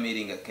guys, I'm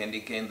eating a candy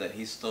cane that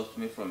he stopped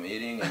me from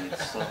eating, and it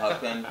so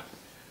happened,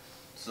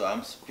 so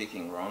I'm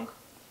speaking wrong.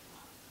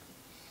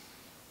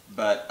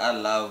 But I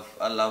love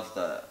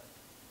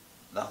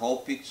the whole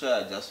picture.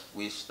 I just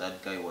wish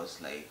that guy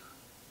was like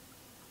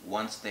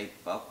one step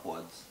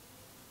backwards,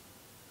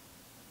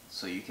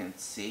 so you can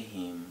see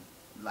him.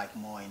 Like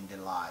more in the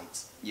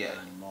light. Yeah.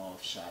 And more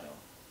of shadow.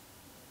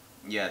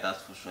 Yeah,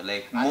 that's for sure.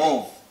 Like I more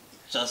think-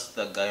 of just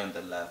the guy on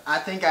the left. I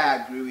think I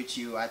agree with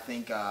you. I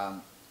think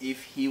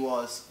if he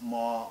was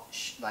more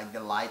like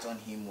the light on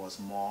him was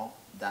more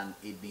than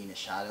it being a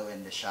shadow,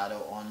 and the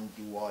shadow on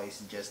the wall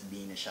is just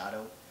being a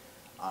shadow.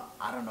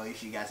 I don't know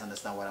if you guys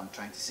understand what I'm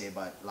trying to say,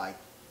 but like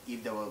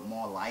if there were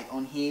more light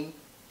on him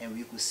and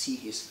we could see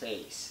his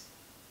face.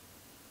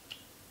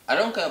 I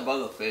don't care about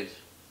the face.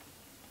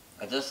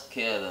 I just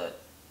care that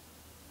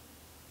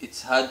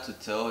it's hard to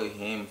tell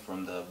him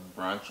from the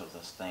branch of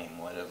the stem,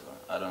 whatever.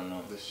 I don't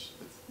know. The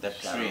The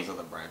shadows tree. of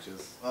the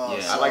branches. Oh,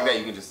 Yeah. I like that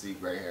you can just see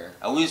gray hair.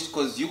 I wish,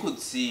 cause you could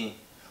see.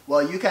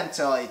 Well, you can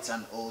tell it's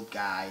an old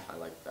guy. I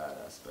like that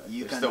aspect.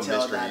 You There's can still tell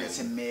mystery that it's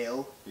a in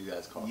male. you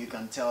guys call You it.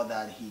 can tell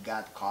that he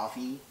got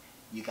coffee.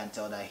 You can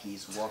tell that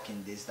he's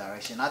walking this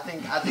direction. I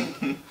think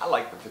I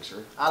like the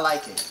picture. I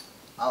like it.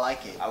 I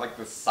like it. I like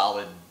the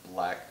solid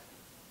black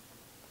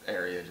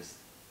area. Just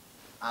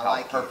I how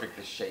like perfect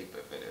the shape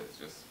of it is.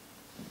 Just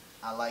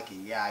I like it.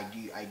 Yeah,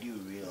 I do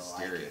really like it.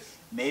 mysterious.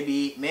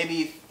 Maybe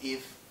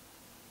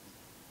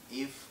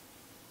if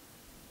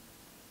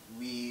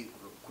we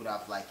could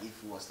have like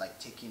if it was like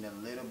taking a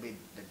little bit,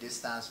 the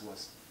distance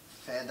was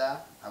further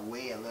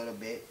away a little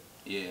bit.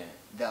 Yeah.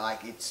 That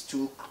like it's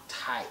too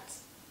tight.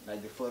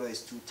 Like the photo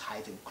is too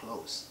tight and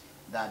close.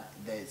 That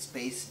the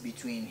space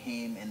between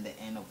him and the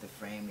end of the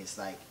frame is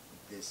like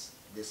this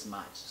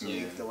much. So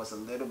Yeah. if there was a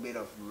little bit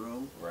of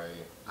room, Right.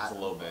 Just a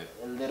little bit.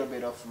 a little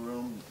bit of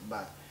room,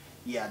 but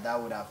yeah,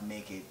 that would have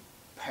make it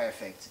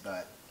perfect.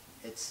 But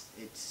it's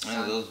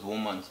And those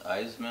woman's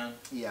eyes, man.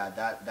 yeah,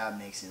 that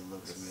makes it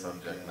look The really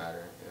subject good.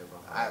 matter. Yeah,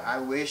 behind I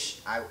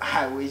wish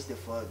I wish the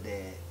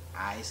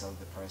eyes of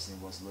the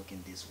person was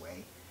looking this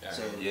way, Yeah.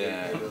 so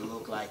Yeah. it would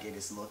look like it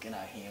is looking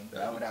at him.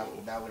 That'd be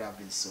cool. That would have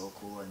been so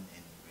cool and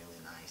really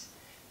nice.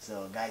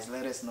 So guys,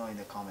 let us know in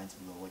the comments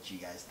below what you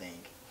guys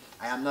think.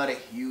 I am not a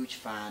huge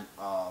fan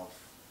of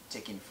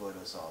taking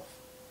photos of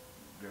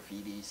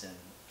graffitis and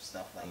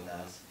stuff like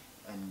that,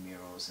 and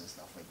murals and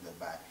stuff like that.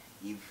 But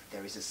if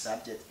there is a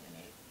subject in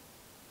it,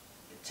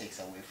 it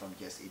takes away from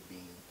just it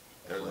being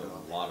a There's photo a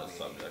of lot the of baby.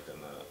 subject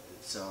in that.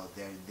 So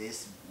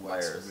this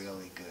works Layers.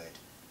 really good.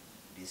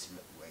 This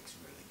works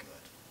really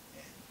good.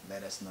 And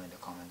let us know in the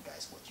comment,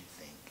 guys, what you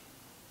think.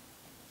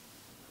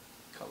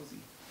 Cozy.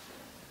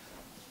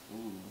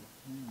 Ooh.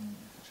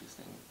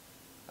 Interesting.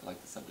 I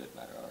like the subject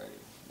matter already.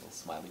 Little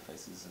smiley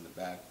faces in the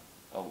back.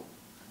 Oh.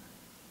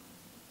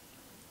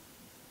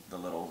 The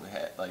little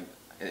head, like,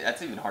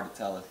 that's even hard to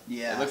tell. If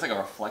Yeah. It looks like a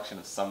reflection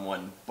of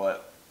someone,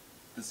 but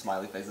the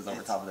smiley face is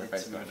over top of their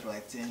face. It's going,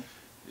 reflecting.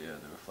 yeah,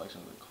 the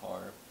reflection of the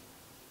car.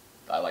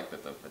 I like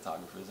that the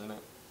photographer's in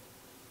it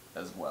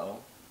as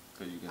well,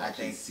 because you can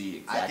actually see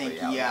exactly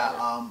how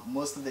it is.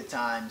 Most of the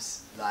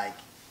times, like,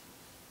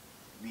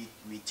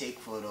 we take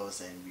photos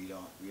and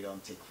we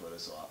don't take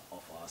photos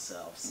of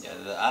ourselves. So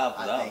Yeah, I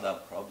I have think-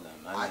 that problem.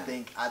 I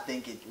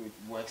think it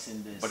works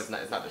in this. But it's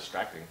not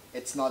distracting.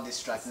 It's not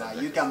distracting. Now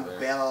Subject you is can there.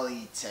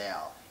 barely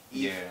tell.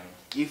 Yeah.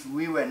 If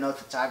we were not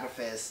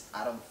photographers,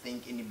 I don't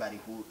think anybody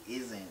who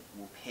isn't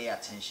will pay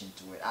attention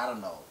to it. I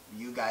don't know.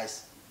 You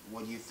guys,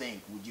 what do you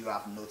think? Would you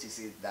have noticed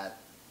it that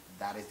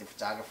is the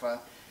photographer?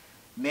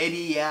 Maybe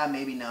yeah,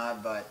 maybe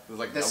not. But It was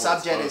like the double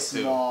subject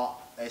exposed,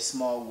 is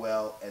more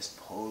well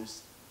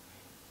exposed.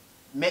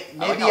 Maybe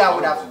like I how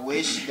would have vulnerable.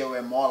 wished there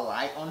were more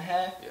light on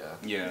her Yeah.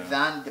 Yeah.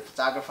 than the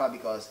photographer,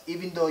 because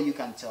even though you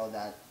can tell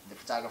that the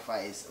photographer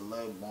is a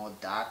little more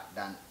dark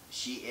than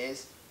she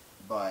is,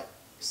 but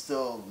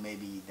still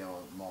maybe there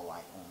were more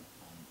light on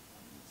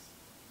this.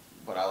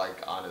 But I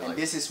like honestly. And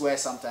this is where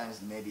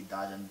sometimes maybe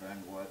dodge and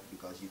burn work,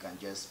 because you can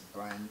just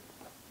burn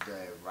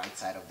the right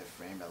side of the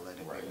frame a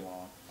little Right. bit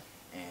more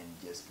and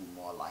just put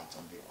more light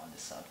on the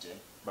subject.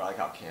 But I like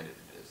how candid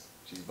it is.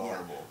 She's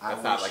vulnerable. I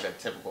That's not wish- like a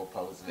typical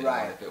pose video.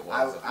 Right. If it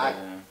was,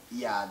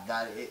 Yeah,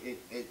 that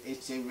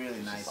it's a really It's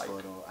just nice like-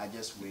 photo. I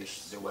just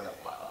wish there sweat were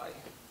up my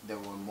eye.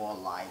 more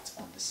light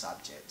on the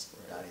subject.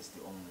 Right. That is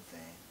the only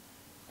thing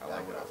I that I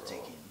like would it have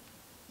overall. taken.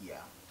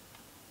 Yeah.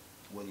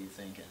 What do you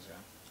think, Ezra?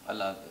 I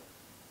love it.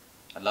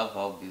 I love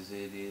how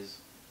busy it is.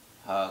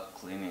 Her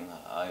cleaning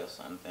her eye or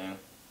something.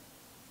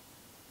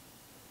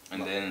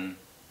 And then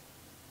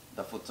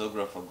the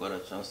photographer got a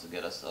chance to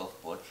get a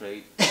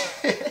self-portrait.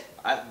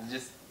 I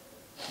just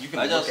you can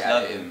I look just at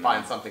love it it, and man.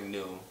 find something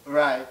new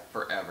Right.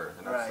 forever.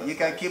 And that's Right. so You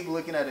can nice. keep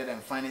looking at it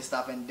and finding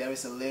stuff, and there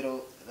is a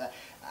little.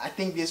 I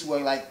think this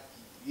way, like,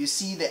 you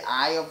see the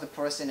eye of the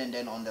person, and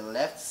then on the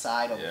left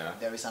side of Yeah.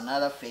 there is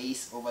another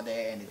face over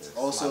there, and it's There's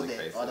also smiley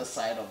the faces. other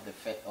side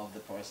of the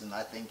person.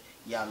 I think,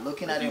 yeah,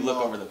 looking If at you it look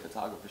more. over the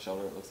photographer's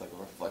shoulder, it looks like a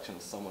reflection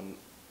of someone.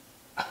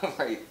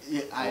 Right.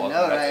 Yeah, I Walking.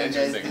 know, That's right? And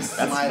there's interesting. the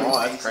That's smiley small.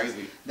 That's faces.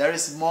 crazy. There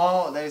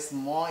is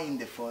more in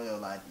the photo.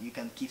 Like, you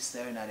can keep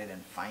staring at it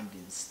and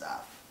finding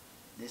stuff.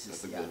 This is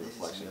That's a yeah, good this is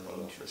reflection really photo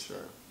for interesting.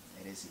 sure.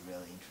 It is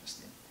really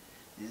interesting.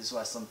 This is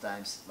why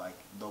sometimes like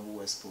double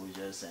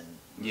exposures and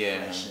Yeah.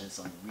 reflections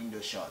on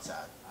window shots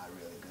are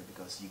really good,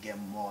 because you get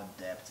more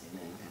depth in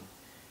it. And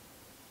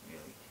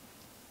really,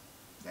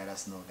 let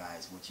us know,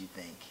 guys, what you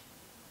think.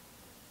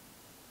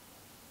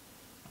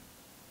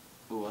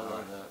 Ooh, I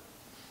love that.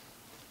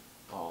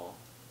 Oh,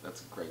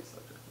 that's a great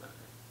subject matter.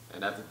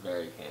 And that's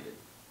very candid,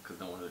 because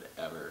no one would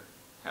ever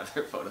have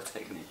their photo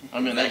taken. I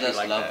mean, I exactly just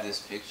like love that.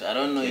 this picture. I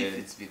don't know if Kid.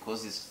 it's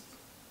because it's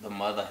the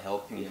mother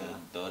helping Yeah.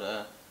 the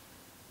daughter.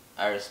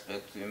 I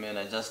respect women.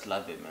 I just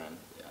love it, man.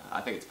 Yeah, I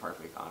think it's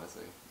perfect,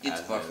 honestly. It's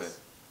As perfect. is.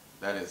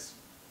 That is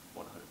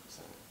 100%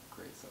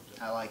 great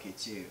subject. I like it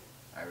too.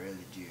 I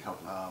really do.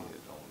 Helping the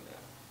kid, oh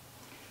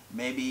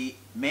man.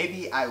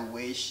 Maybe I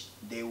wish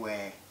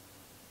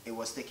it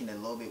was taken a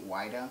little bit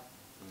wider,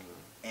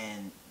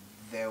 and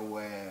there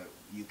were,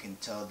 you can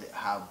tell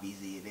how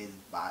busy it is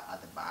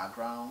at the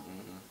background.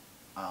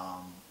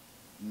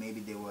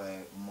 Maybe they were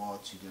more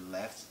to the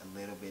left a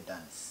little bit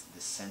than the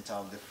center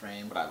of the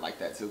frame. But I like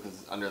that too,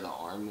 because under the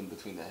arm and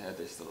between the head,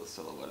 there's still a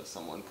silhouette of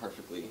someone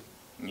perfectly.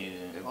 Yeah.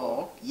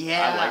 Oh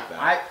yeah, I like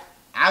that.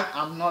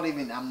 I'm not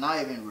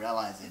even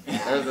realizing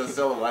that. There's a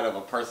silhouette of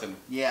a person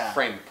Yeah.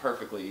 framed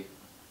perfectly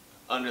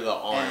under the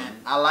arm. And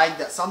I like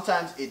that.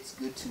 Sometimes it's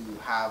good to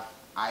have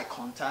eye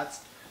contact,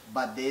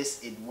 but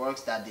it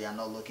works that they are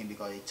not looking,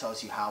 because it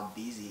tells you how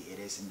busy it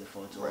is in the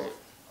photo. Right.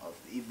 Of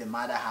if the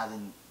mother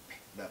hadn't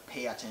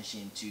pay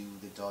attention to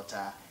the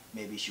daughter,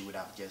 maybe she would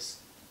have just.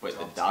 But the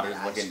talked to daughter's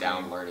ice looking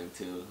down, cream learning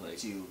too. Like,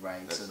 too,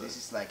 right? that's So this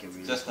is like a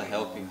really Just a great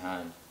helping moment.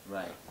 hand.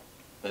 Right.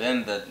 But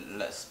then the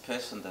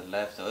person that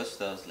left, I wish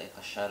there was like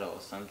a shadow or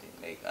something.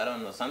 Like, I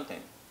don't know,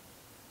 something.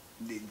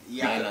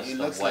 Yeah, Minus it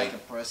the looks like white.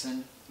 a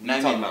person. You're No,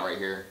 I talking mean- about right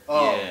here.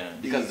 Oh, Yeah.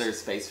 Because these-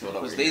 there's face filled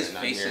over Because here. there's and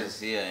not here. faces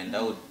here, and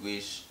I would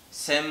wish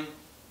same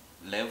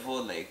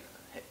level, like,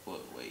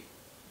 wait,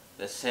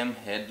 the same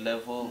head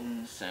level,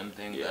 same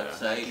thing Yeah, that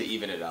side. to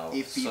even it out.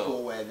 if people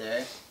So- were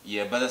there.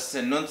 Yeah, but it's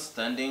not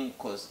standing,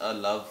 because I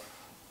love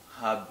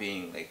her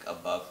being like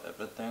above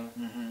everything,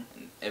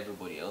 and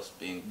everybody else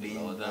being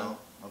below them.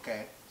 No,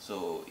 okay.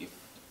 So if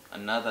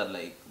another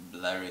like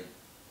blurred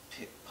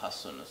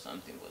person or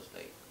something was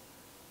like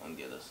on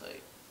the other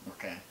side.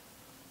 Okay.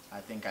 I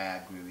think I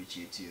agree with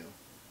you too.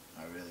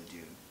 I really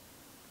do.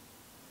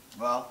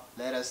 Well,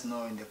 let us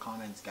know in the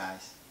comments,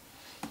 guys.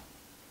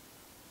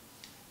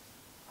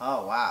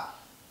 Oh, wow.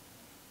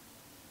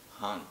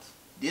 Hunt.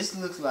 This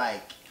looks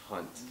like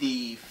Hunt.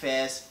 the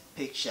first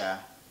picture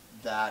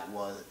that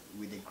was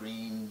with the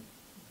green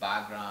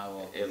background.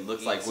 Or It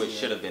looks like what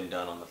should have been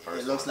done on the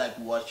first It looks one. like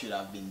what should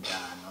have been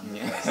done on the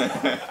Yeah.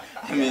 first one.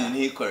 I mean,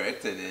 he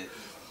corrected it.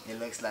 It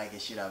looks like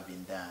it should have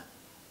been done.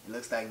 It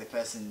looks like the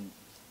person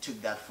took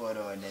that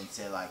photo and then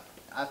said like,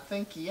 I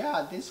think,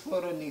 yeah, this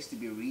photo needs to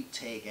be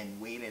retake, and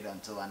waited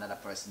until another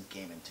person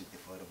came and took the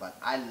photo. But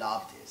I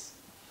love this.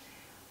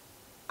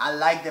 I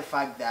like the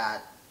fact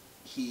that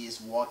he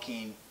is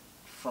walking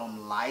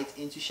from light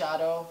into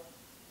shadow.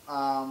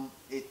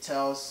 It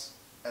tells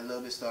a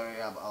little bit story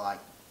about like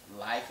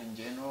life in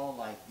general.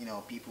 Like, you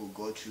know, people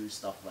go through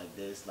stuff like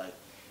this, like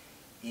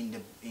in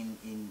the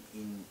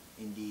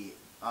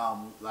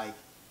like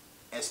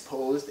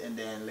exposed, and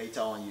then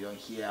later on you don't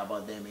hear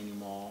about them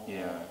anymore.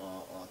 Yeah.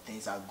 Or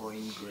things are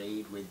going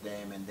great with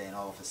them, and then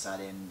all of a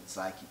sudden it's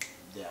like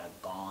they are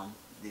gone.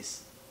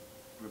 This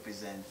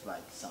represents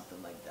like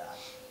something like that.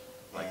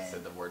 Like you And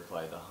said, the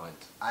wordplay, the hunt.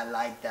 I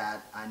like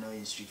that. I know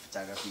in street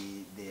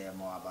photography they are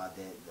more about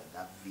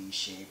that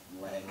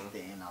V-shaped leg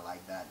thing. I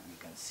like that. You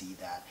can see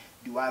that.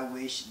 Do I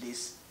wish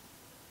this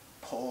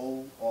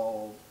pole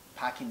or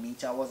parking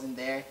meter wasn't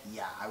there?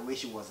 Yeah, I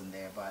wish it wasn't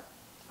there. But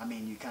I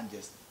mean, you can't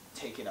just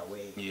take it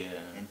away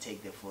and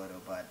take the photo.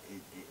 But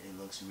it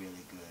looks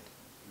really good.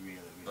 Really,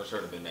 really. There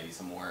should have been maybe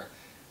some more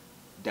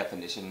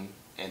definition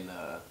in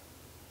the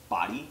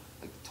body,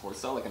 like the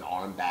torso, like an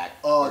arm back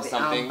Oh, or the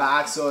something. arm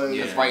back. So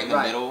Yeah. It's right in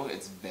the middle.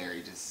 It's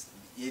very just.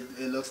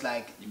 It looks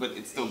like But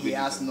it's still he good.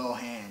 has no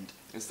hand.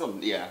 It's still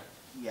Yeah.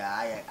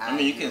 Yeah, I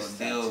mean, you agree can on that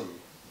still. too.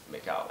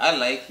 Make out I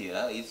like it.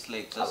 It's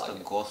like I just like a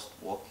it. ghost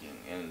walking,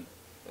 and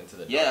into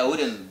the. yeah, I darkness.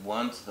 wouldn't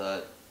want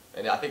that.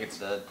 And I think it's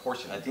That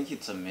proportionate. I think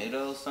it's a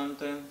middle or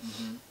something.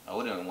 I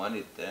wouldn't want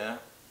it there.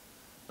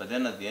 But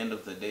then at the end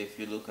of the day, if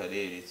you look at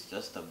it, it's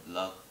just a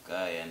black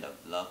guy and a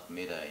black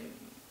mirror, and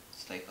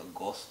it's like a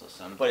ghost or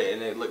something. But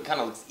it kind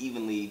of looks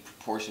evenly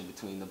proportioned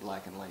between the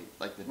black and light,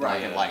 like the dark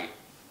Right. and light.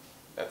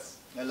 That's.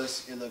 It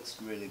looks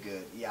really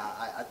good. Yeah,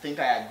 I think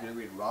I agree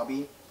with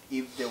Robbie.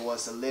 If there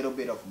was a little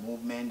bit of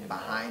movement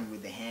behind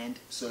with the hand,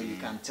 so you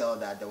can tell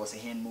that there was a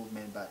hand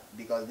movement, but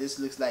because this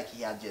looks like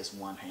he had just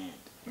one hand,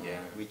 Yeah.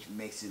 which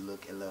makes it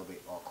look a little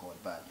bit awkward.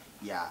 But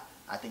yeah,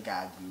 I think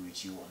I agree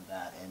with you on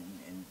that.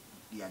 And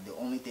yeah, the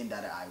only thing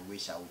that I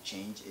wish I would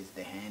change is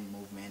the hand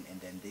movement and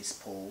then this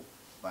pole.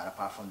 But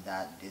apart from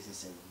that, this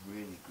is a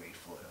really great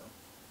photo.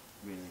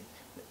 Really,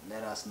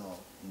 let us know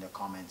in the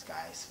comments,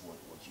 guys, what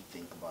you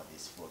think about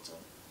this photo.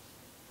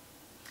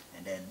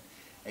 And then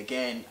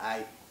again,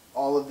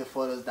 all of the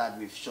photos that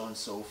we've shown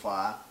so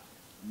far,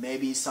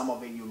 maybe some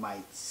of it you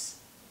might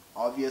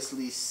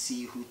obviously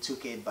see who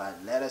took it, but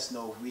let us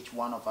know which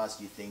one of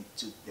us you think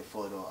took the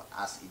photo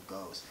as it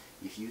goes.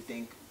 If you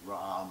think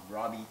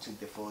Robbie took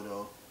the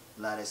photo,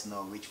 let us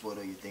know which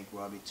photo you think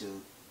Robbie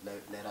took.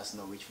 Let us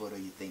know which photo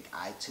you think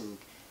I took,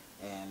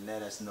 and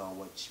let us know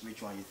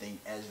which one you think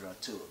Ezra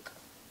took.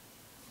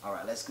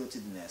 Alright, let's go to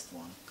the next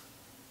one.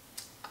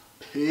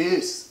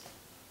 Peace.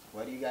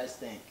 What do you guys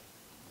think?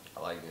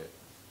 I like it.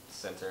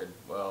 Centered,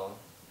 well,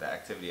 the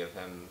activity of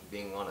him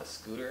being on a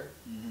scooter.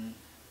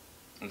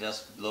 And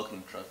just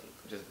blocking traffic.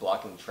 Just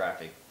blocking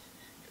traffic.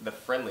 The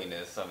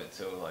friendliness of it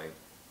too, like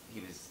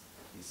he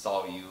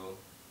saw you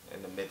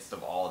in the midst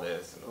of all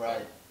this, and Right.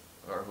 like,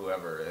 or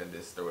whoever, and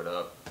just threw it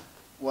up.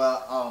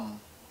 Well,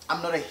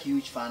 I'm not a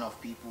huge fan of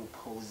people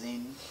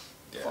posing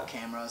for Yeah.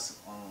 cameras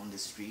on the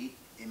street.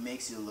 It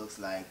makes it look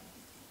like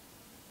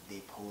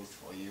they posed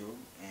for you,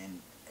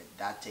 and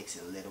that takes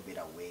a little bit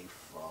away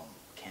from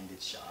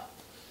candid shot.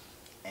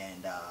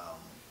 And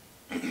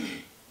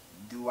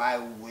do I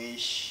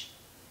wish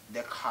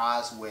the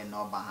cars were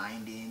not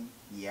behind him?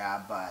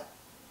 Yeah, but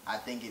I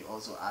think it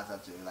also adds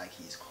up to like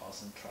he's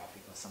causing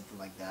traffic or something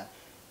like that.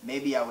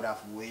 Maybe I would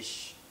have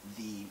wished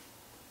the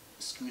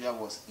scooter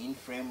was in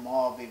frame,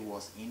 more of it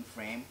was in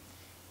frame,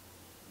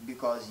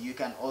 because you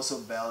can also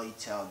barely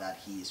tell that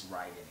he is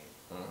riding it.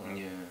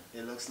 Yeah.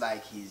 It looks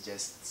like he's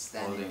just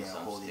standing Holding there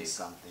some holding stick.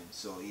 something.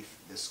 So if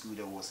the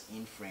scooter was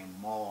in frame,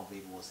 more of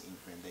it was in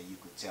frame, then you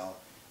could tell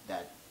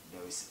that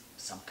there is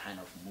some kind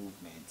of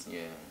movement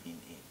Yeah. in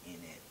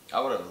it. I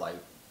would have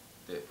liked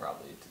it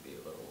probably to be a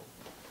little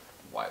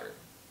wider,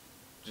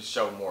 just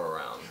show more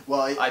around.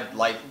 Well, I'd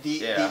like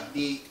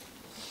the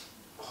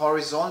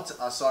horizontal,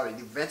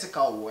 the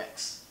vertical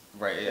works.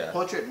 right, The yeah,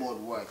 portrait mode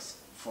works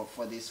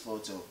for this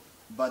photo,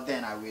 but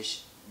then I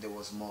wish there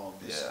was more of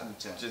the yeah,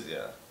 scooter just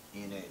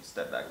in it.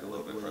 step back a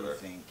little bit What do further. you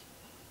think?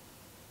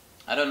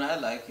 I don't know, I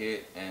like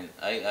it, and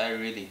I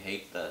really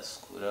hate the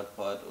scooter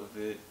part of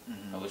it.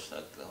 I wish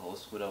that the whole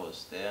scooter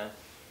was there.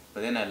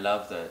 But then I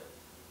love that.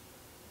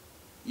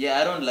 Yeah,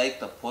 I don't like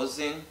the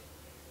posing,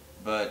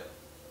 but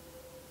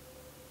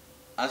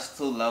I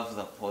still love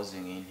the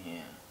posing in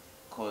here.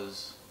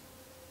 Because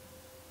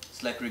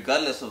it's like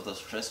regardless of the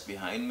stress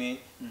behind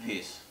me,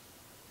 peace.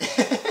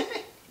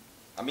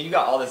 I mean, you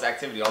got all this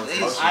activity, all this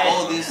There's motion.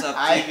 all these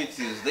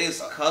activities,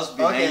 there's cars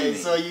behind Okay, me.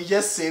 so you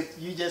just saved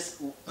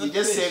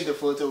the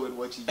photo with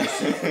what you just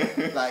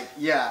said. Like,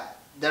 yeah,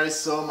 there is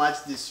so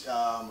much this thing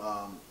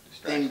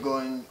Distraction.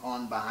 going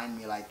on behind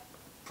me. Like,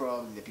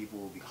 probably the people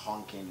will be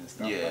honking and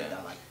stuff Yeah. like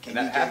that. Like, can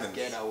And you that just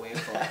happens. get away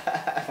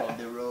from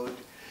the road?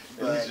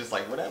 And he's just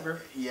like,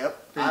 whatever.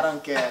 Yep, I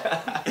don't care.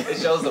 It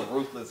shows the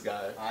ruthless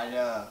guy. I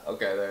know.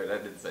 Okay, there,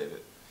 that did save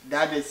it.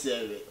 That did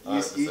save it. You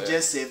 100%.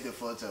 just saved the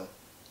photo.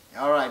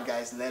 All right,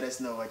 guys, let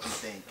us know what you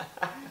think.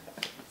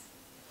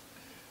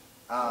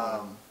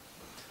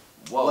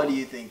 Whoa. What do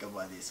you think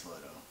about this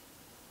photo?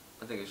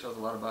 I think it shows a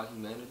lot about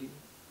humanity.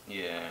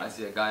 Yeah. I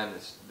see a guy in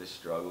this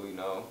struggle, you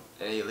know,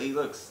 and he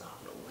looks, I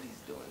don't know what he's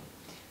doing.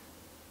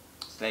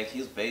 It's like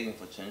he's begging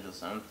for change or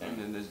something. And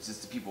then there's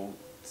just the people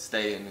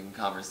staying in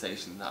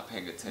conversation, not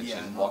paying attention,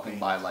 Yeah, not walking paying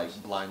by attention.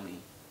 like blindly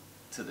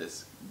to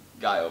this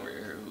guy over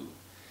here who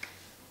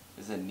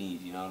is in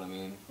need, you know what I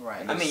mean?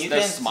 Right. And I mean, you they're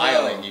can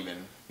smiling tell. even.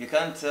 You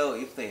can't tell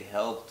if they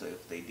helped or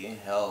if they didn't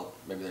help.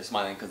 Maybe they're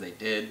smiling because they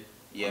did.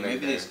 Yeah, or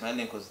maybe they're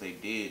smiling because they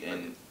did,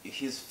 and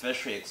his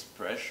facial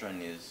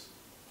expression is.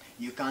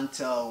 You can't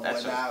tell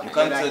That's whether, right. You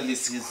can't whether tell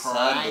he's if he's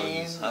crying sad or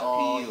he's happy or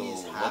or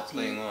he's what's happy.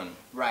 going on.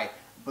 Right.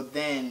 But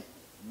then,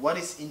 what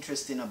is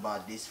interesting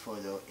about this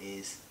photo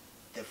is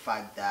the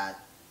fact that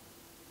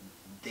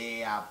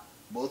they are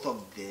both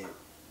of the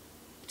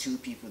two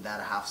people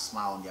that have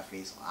smile on their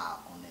face are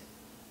on the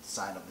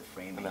side of the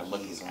frame, And and they're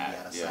he is on looking the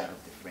at- other yeah. side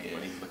of the frame. Yeah,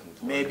 he's looking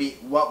toward Maybe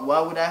what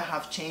would I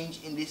have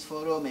changed in this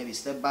photo? Maybe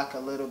step back a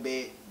little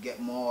bit, get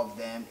more of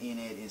them in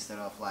it instead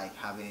of like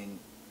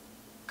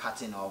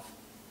cutting off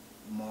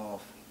more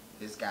of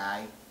this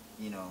guy,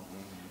 you know.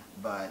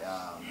 But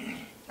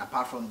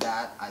apart from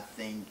that, I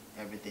think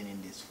everything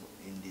in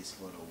this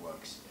photo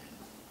works.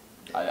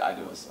 And I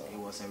do it was, as well. it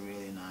was a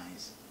really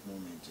nice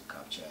moment to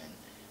capture,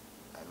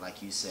 and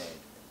like you said,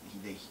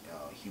 the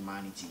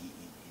humanity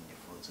in the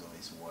photo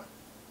is what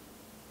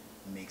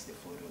makes the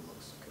photo look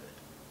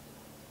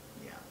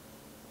good.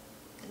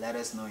 Yeah. Let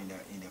us know in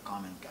the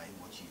comment, guys,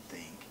 what you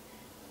think.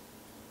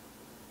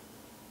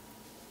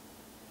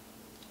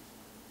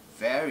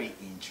 Very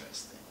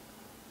interesting.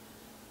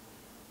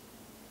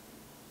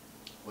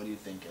 What do you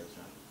think,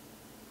 Ezra?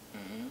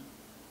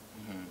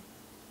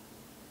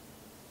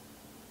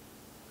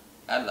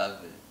 I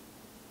love it,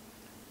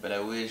 but I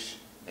wish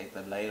like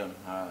the light on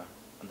her,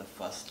 on the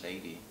first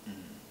lady,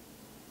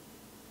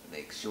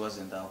 like she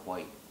wasn't that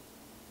white.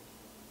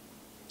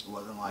 It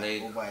wasn't like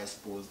Like-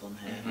 overexposed on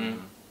her.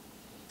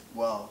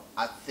 Well,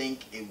 I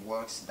think it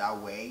works that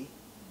way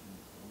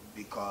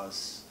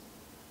because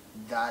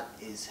that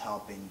is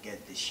helping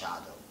get the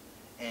shadow.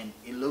 And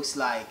it looks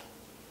like,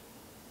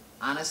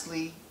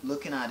 honestly,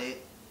 looking at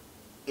it,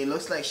 it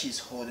looks like she's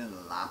holding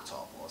a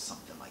laptop or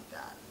something like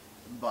that.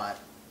 But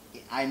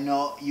I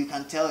know you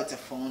can tell it's a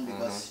phone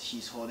because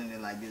she's holding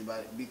it like this,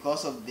 but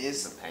because of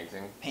this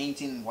The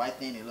painting white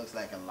thing, it looks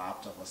like a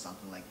laptop or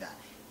something like that.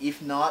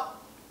 If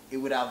not, it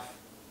would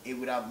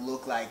have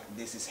looked like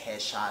this is her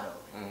shadow,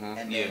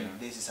 and then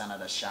this is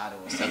another shadow.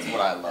 Or That's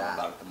what I love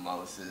about it the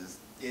most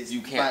is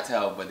you can't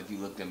tell, but if you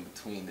look in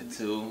between the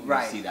two,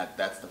 you see that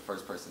that's the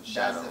first person's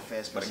shadow. That's the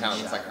first but it kind of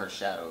looks like her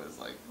shadow is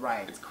like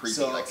it's creepy,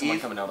 so like someone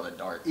coming out of the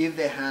dark. If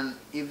the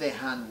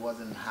hand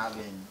wasn't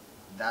having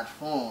that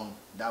phone,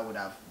 that would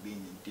have been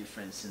a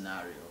different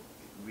scenario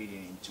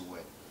reading into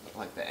it.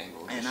 Like the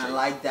angle. And I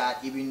like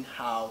that even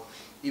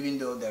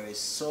though there is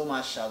so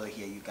much shadow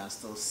here, you can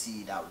still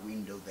see that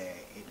window there.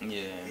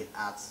 It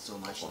adds so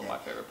much One there. of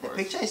my favorite parts.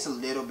 The picture is a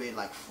little bit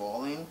like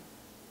falling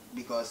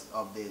because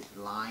of the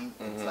line.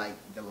 It's like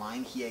the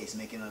line here is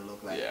making it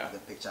look like the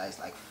picture is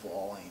like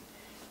falling.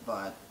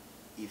 But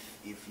if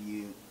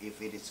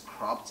it is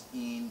cropped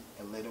in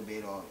a little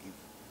bit, or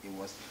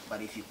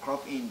if you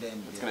crop in,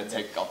 then it's gonna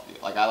take off.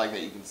 Like I like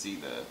that you can see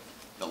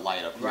the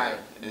light up here.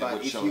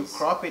 But if you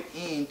crop it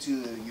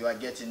into, you are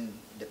getting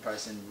the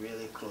person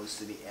really close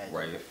to the edge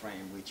of the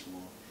frame, which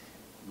will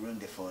ruin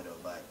the photo.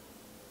 But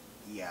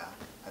yeah,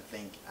 I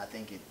think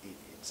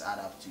it's add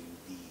up to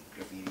the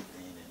graffiti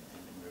thing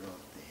and the mural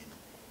thing.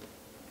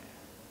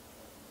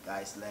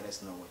 Guys, let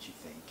us know what you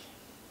think.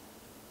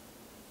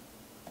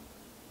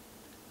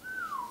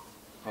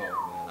 Oh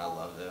man, I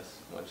love this.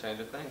 Want to change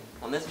a thing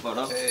on this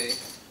photo? Hey,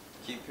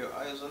 keep your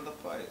eyes on the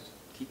pies.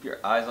 Keep your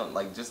eyes on,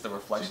 like, just the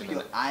reflection. Keep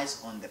your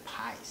eyes on the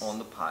pies. On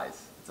the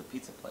pies. It's a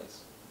pizza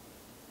place.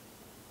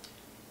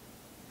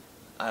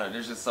 I don't know,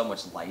 there's just so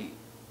much light.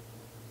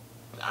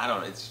 I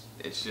don't know,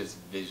 it's just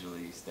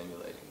visually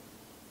stimulating,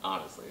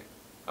 honestly.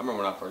 I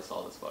remember when I first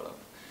saw this photo.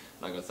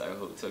 I'm not going to say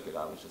who took it,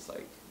 I was just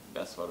like,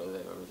 best photo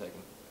they've ever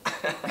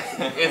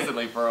taken.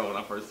 Instantly pro when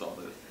I first saw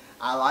this.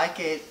 I like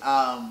it.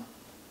 I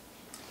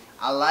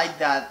like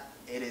that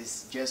it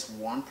is just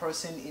one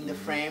person in the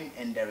frame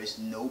and there is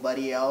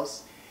nobody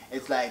else.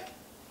 It's like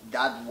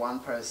that one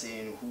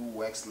person who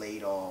works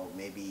late or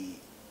maybe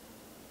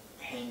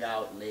hang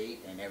out late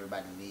and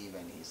everybody leave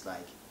and he's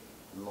like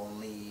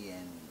lonely,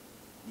 and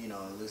you know,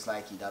 it looks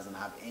like he doesn't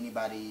have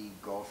anybody,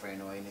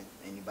 girlfriend or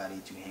anybody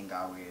to hang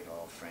out with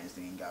or friends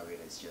to hang out with.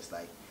 It's just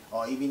like,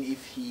 or even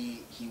if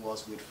he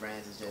was with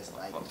friends, it's just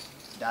like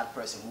that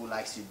person who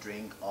likes to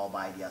drink all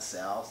by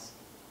themselves.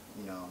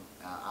 You know,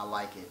 I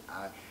like it.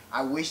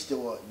 I wish there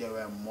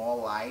were more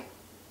light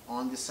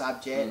on the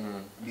subject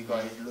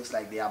because it looks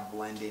like they are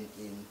blending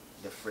in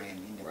the frame,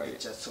 in the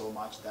picture so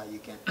much that you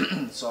can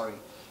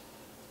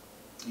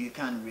you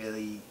can't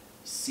really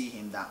see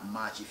him that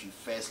much if you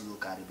first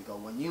look at it, because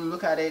when you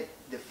look at it,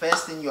 the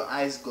first thing your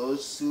eyes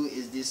goes to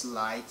is this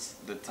light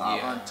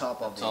on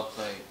top of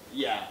it.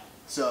 Yeah.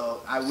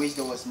 So I wish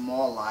there was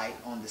more light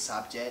on the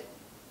subject.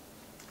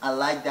 I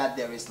like that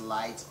there is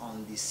light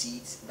on the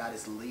seat that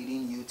is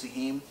leading you to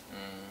him.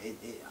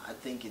 I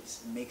think it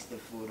makes the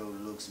photo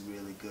looks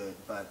really good,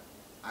 but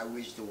I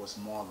wish there was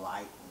more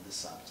light on the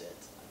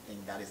subject. I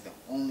think that is the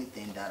only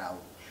thing that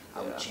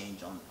I would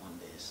change on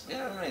this.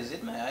 Yeah, I don't know, is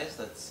it my eyes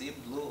that see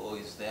blue or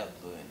is there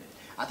blue in it?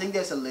 I think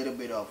there's a little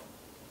bit of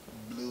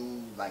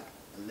blue, like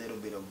a little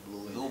bit of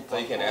blue in it. So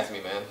you can't ask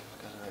me, man.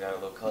 I got a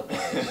little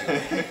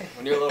colorblind.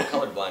 When you're a little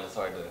colorblind, it's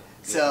hard to be a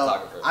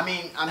photographer.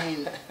 I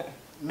mean,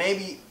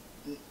 maybe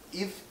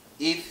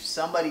if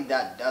somebody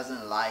that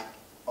doesn't like,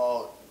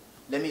 or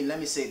let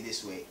me say it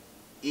this way,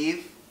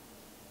 if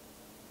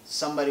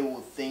somebody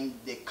would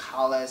think the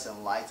colors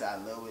and lights are a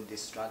little bit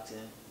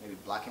distracting, maybe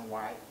black and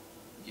white.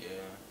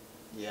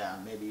 Yeah,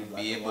 maybe and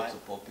be able to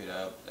pop it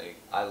up,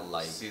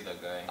 like see the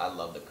guy. I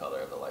love the color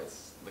of the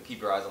lights. But keep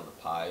your eyes on the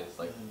pies.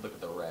 Like look at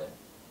the red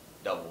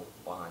double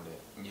behind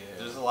it. Yeah,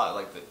 there's a lot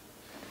like the.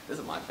 This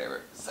is my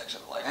favorite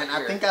section of light. And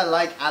right I think I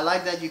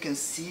like that you can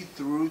see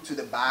through to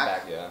the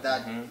back.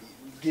 That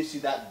gives you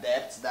that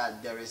depth,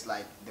 that there is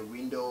like the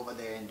window over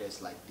there and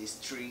there's like this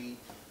tree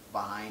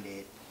behind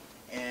it.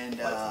 And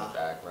lights in the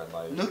back, red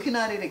light. Looking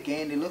at it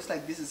again, it looks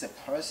like this is a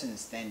person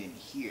standing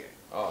here.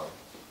 Oh.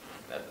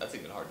 That's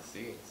even hard to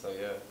see, so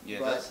yeah,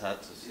 that's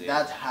hard to see.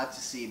 That's hard to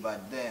see,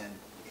 but then,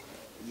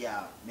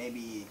 yeah,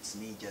 maybe it's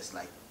me just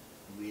like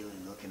really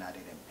looking at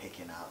it and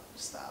picking out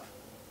stuff.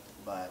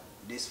 But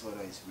this photo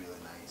is really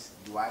nice.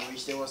 Do I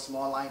wish there was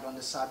more light on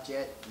the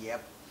subject?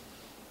 Yep.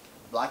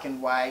 Black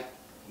and white,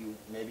 you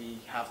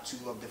maybe have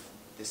two of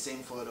the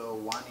same photo,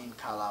 one in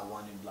color,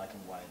 one in black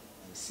and white,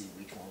 and see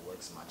which one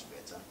works much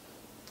better.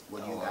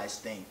 What do you guys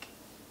think?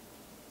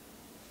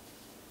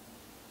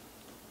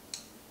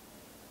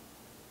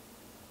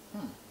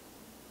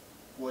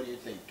 What do you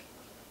think?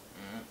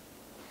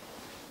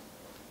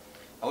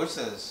 I would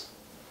say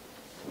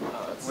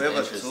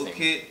whoever took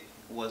it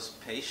was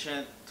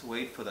patient to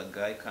wait for the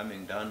guy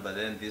coming down, but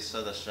then this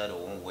other shadow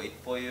won't wait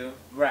for you.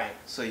 Right.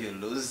 So you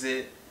lose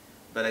it.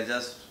 But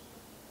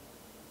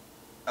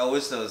I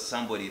wish there was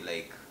somebody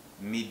like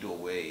middle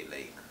way,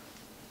 like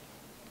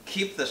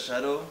keep the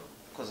shadow,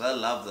 because I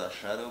love the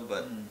shadow,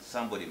 but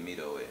somebody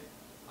middle way.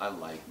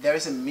 There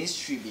is a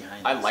mystery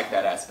behind it. I like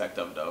that aspect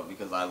of it though,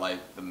 because I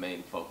like the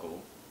main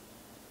focal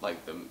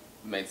like the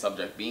main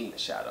subject being the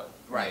shadow.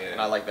 Right.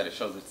 And I like that it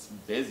shows it's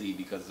busy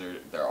because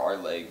there are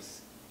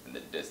legs in the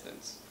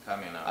distance.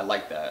 Coming out. I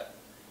like that.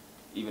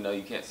 Even though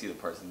you can't see the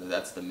person,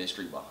 that's the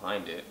mystery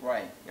behind it.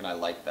 Right. And I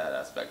like that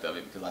aspect of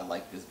it because I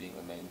like this being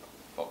the main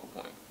focal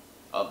point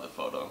of the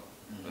photo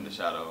in the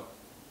shadow.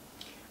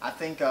 I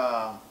think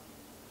I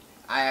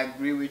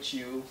agree with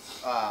you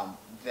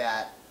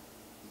that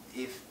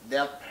if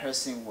that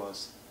person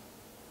was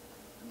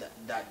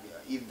that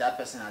if that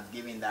person had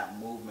given that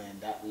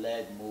movement, that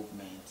leg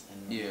movement,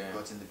 and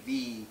gotten the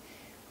V,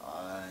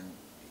 and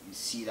you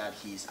see that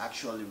he's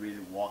actually really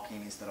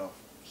walking instead of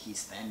he's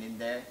standing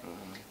there.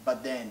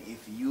 But then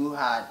if you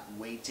had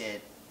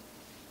waited,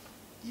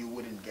 you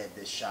wouldn't get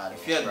the shadow.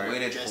 If you had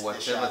waited Just for the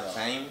whatever shadow.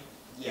 time,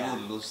 Yeah.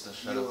 you would lose the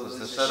shadow You would because the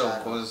lose the shadow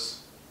shadow. goes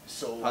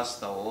So past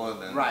the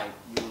wall and right,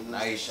 you will lose now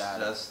the it's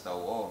shadow. just the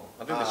wall.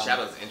 I think the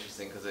shadow is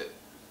interesting because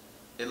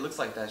it looks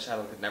like that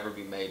shadow could never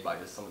be made by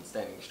just someone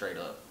standing straight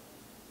up.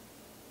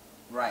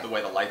 Right. The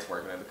way the lights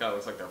work, and it kind of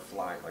looks like they're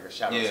flying, like a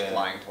shadow is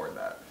flying toward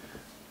that.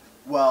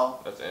 Well,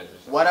 That's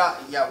interesting. what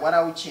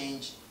I would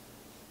change,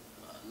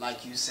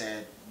 like you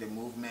said, the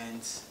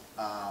movement.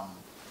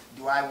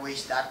 Do I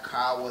wish that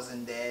car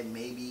wasn't there?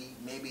 Maybe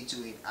to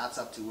it adds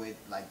up to it,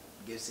 like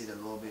gives it a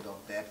little bit of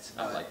depth.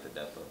 I like the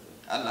depth of it.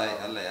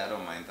 I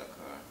don't mind the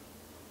car.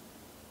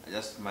 I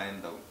just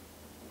mind the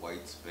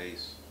white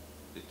space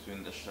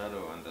between the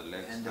shadow and the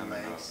legs and the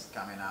coming legs out.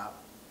 coming out,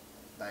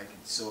 like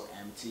it's so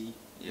empty.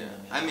 Yeah, in the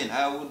middle. I mean,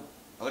 I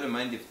wouldn't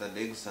mind if the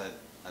legs are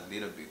a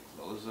little bit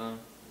closer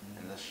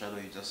and the shadow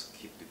you just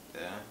keep it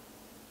there.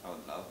 I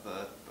would love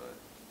that, but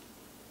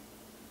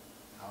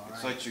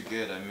it's what you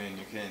get. I mean,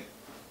 you can't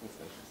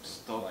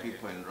stop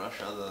people and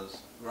rush others.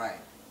 Right.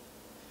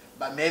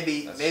 But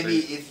maybe That's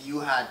maybe true. if you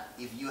had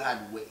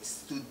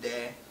stood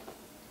there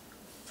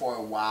for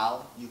a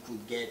while, you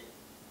could get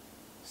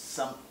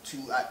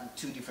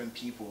two different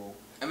people.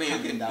 I mean, you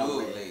coming can that do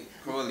way.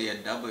 like probably a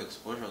double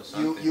exposure or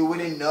something. You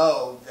wouldn't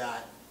know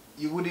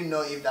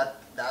if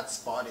that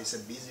spot is a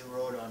busy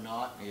road or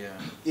not. Yeah.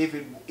 If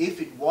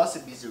it was a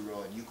busy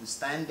road, you could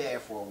stand there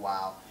for a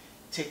while,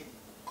 take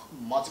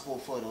multiple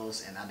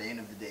photos, and at the end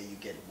of the day, you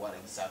get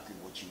exactly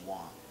what you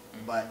want.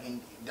 But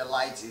in the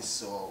light is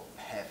so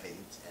heavy.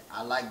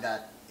 I like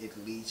that it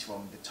leads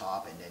from the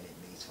top and then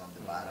it leads from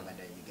the bottom, and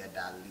then you get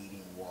that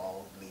leading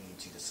wall leading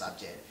to the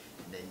subject,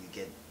 and then you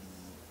get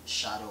the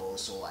shadow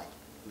also like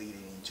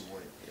leading into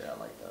it. Yeah, I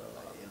like that a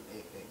lot.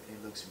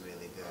 It looks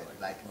really good.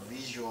 like Like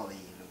visually,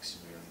 it looks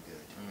really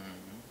good.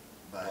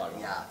 But Like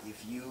yeah,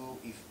 if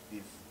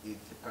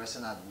the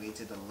person had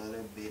waited a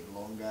little bit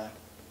longer,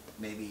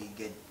 maybe you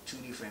get two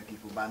different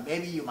people. But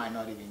maybe you might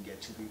not even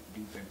get two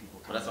different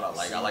people. But that's what I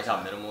like. I like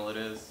how minimal it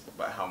is,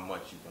 but how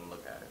much you can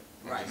look at it.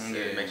 Right.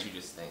 It makes you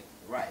just think.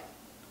 Right.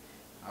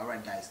 All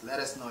right, guys. Let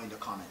us know in the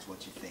comments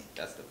what you think.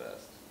 That's the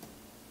best.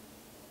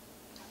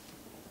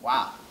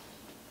 Wow.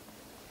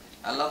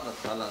 I love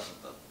the colors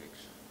of that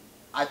picture.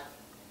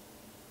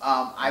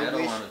 I don't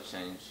wish. want to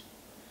change.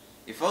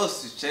 If I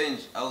was to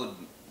change,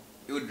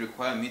 it would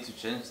require me to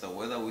change the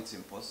weather, which is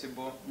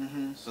impossible,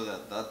 so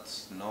that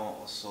snow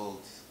or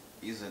salt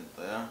isn't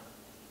there.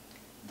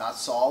 That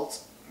salt.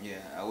 Yeah,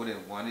 I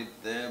wouldn't want it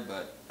there,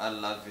 but I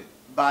love it.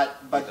 But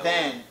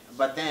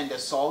Either then the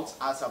salt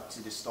adds up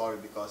to the story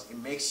because it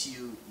makes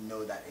you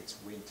know that it's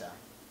winter.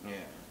 Yeah.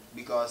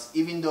 Because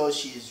even though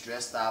she is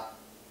dressed up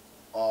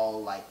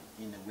all like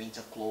in the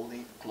winter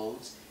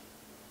clothes,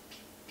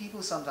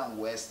 people sometimes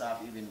wear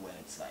stuff even when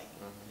it's like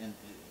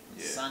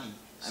sunny.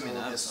 So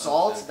the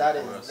salt that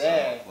is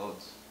there,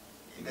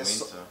 in the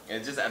winter.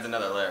 It just adds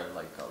another layer of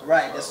like color.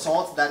 right? The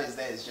salt that is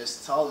there is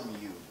just telling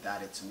you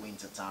that it's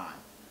winter time,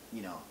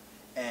 you know.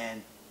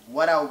 And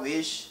what I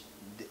wish,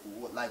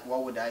 like,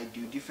 what would I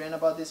do different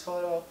about this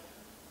photo?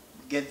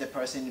 Get the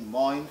person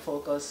more in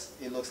focus.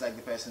 It looks like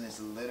the person is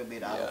a little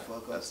bit out of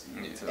focus.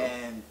 Me too.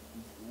 And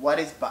what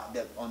is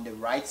on the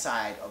right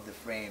side of the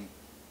frame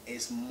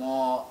is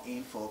more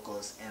in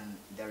focus, and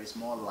there is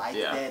more light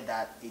there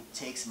that it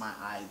takes my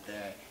eye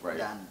there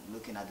than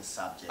looking at the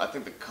subject. I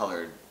think the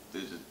color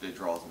it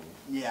draws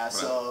me. Yeah,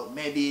 so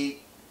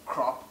maybe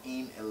crop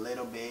in a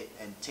little bit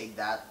and take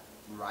that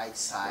right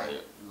side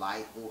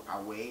light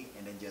away,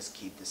 and then just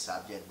keep the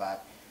subject.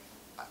 But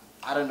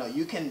I don't know,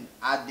 you can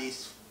add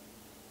this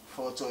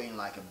photo in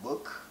like a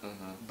book,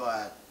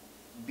 but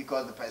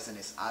because the person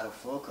is out of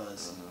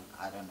focus,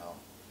 I don't know.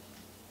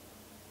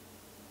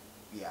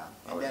 Yeah,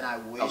 and then I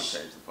wish. I would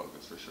change the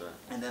focus for sure.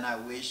 And then I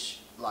wish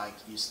like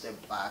you step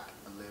back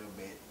a little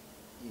bit,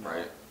 you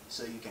know,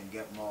 so you can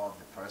get more of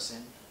the person.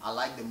 I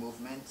like the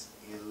movement.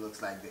 It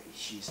looks like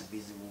she's a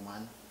busy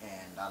woman,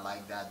 and I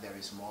like that there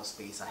is more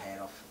space ahead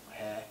of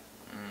her,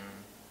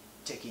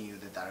 taking you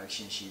the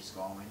direction she's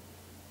going.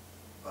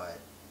 But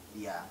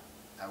yeah,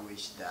 I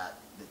wish that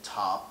the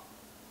top,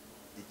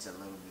 it's a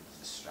little bit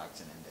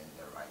distracting, and then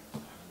the right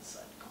hand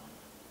side corner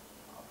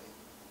of it.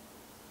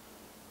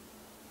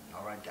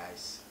 Alright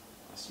guys,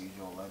 as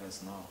usual, let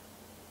us know.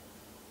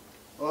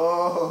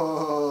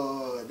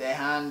 Oh, the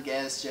hand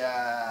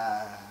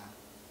gesture.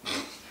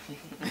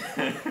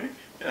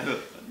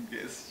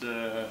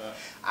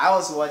 I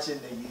was watching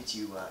the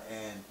YouTuber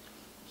and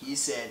he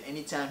said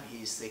anytime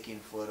he's taking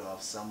photo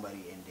of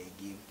somebody and they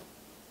give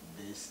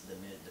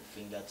the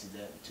finger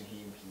to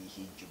him,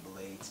 he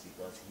jubilates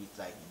because he's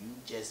like, you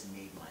just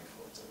made my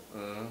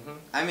photo.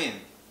 I mean,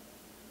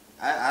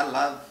 I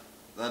love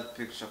that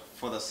picture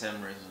for the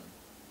same reason.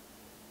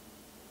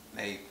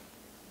 Like,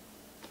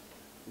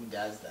 who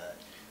does that?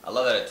 I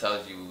love that it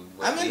tells you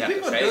what I mean, we have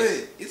people to do face.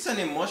 it. It's an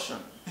emotion.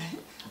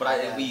 But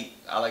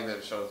I like that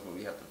it shows what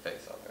we have to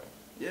face out there.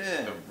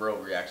 Yeah. The real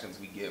reactions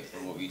we give for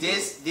what we do.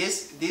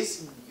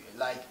 This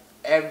like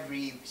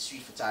every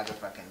street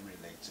photographer can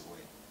relate to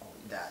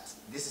it. That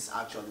this is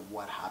actually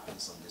what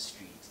happens on the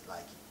street.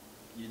 Like,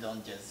 you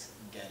don't just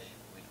get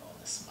it with all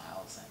the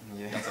smiles and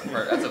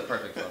Yeah. That's a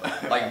perfect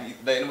photo. Like,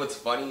 and what's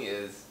funny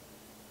is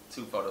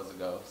 2 photos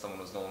ago, someone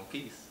was going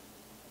peace.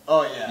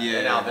 oh yeah.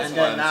 And now this And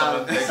one, then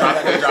now-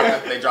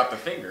 they dropped the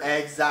finger.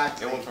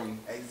 Exactly. It went from-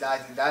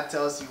 Exactly. That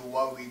tells you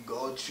what we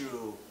go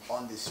through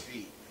on the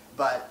street.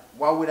 But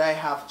what would I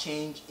have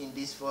changed in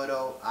this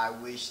photo? I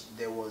wish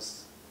there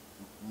was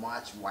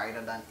much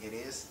wider than it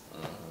is,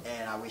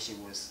 and I wish it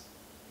was,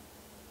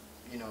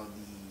 you know,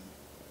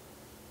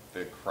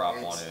 The crop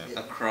on It's- it.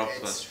 The crop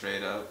It's- was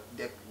straight up.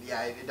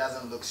 yeah, it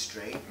doesn't look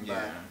straight,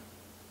 Yeah.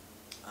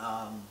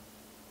 but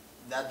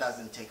that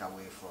doesn't take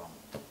away from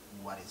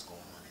what is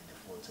going on in the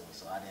photo.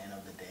 So at the end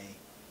of the day,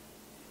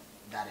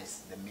 that is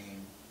the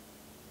main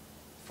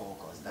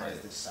focus. That is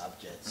Right. the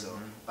subject. So,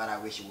 but I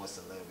wish it was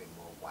a little bit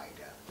more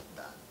wider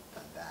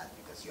than that,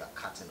 because you are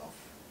cutting off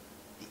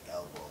the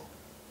elbow.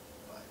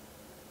 But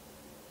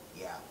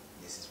yeah,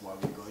 this is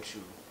what we go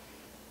through,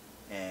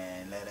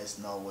 and let us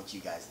know what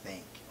you guys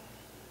think.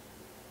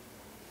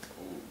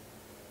 Ooh.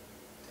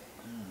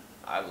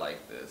 I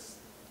like this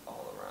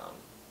all around.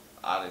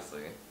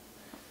 Honestly,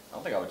 I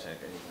don't think I would change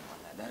anything on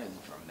that. That is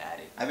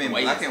dramatic. I mean, The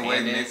way black his and white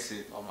hand is- makes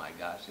it Oh my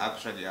gosh. Yeah,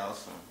 actually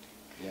awesome.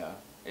 yeah.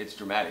 It's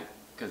dramatic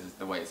because it's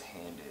the way his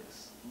hand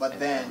is. But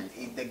and then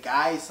everything. the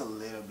guy is a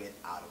little bit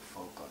out of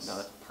focus. No,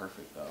 that's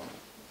perfect though.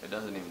 It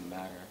doesn't even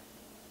matter.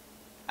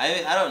 I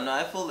mean, I don't know.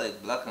 I feel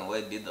like black and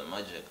white did the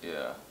magic.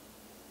 Yeah.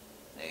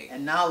 Like,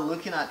 And now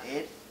looking at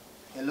it,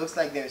 it looks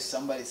like there's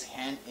somebody's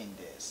hand in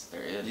this,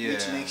 There is. Yeah.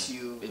 which makes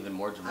you Even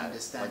more dramatic.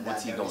 understand Like, that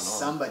what's he there going is on?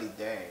 somebody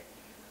there.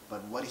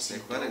 But what is he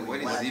like doing?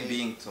 what What is are he they-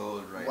 being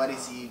told right What now?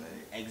 is he Like,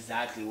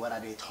 exactly? What are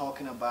they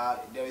talking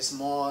about? There is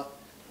more,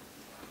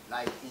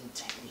 like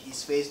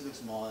his face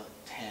looks more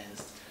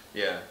tense.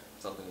 Yeah.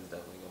 Something is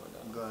definitely going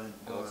down.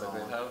 It looks like Going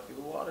they've on. had a few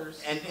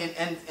waters. And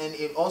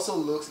it also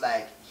looks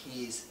like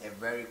he's a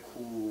very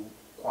cool,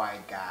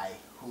 quiet guy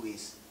who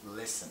is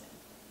listening.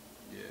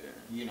 yeah.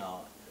 You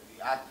know,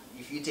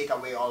 if you take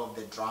away all of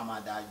the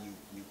drama that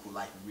you could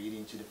like read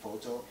into the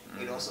photo,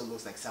 it also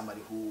looks like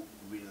somebody who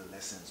really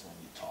listens when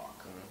you talk.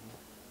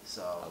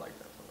 So I like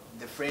that photo.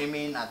 the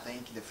framing, I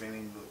think the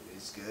framing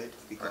is good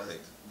because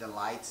Perfect. the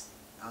light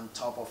on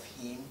top of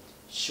him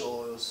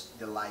shows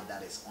the light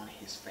that is on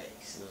his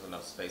face. There's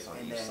enough space on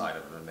And each then- side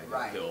of it to make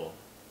right. it feel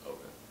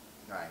open.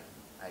 Right.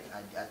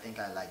 I think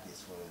I like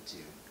this photo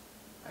too.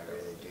 I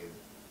really do.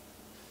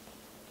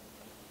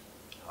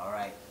 All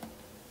right.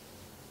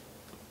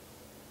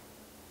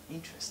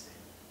 Interesting.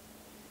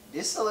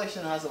 This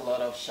selection has a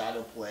lot of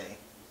shadow play.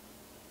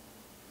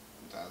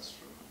 That's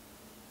true.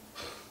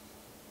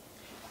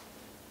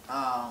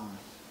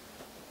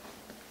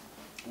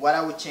 What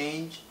I would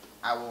change,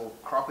 I will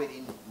crop it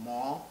in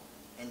more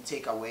and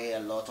take away a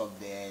lot of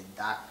the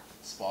dark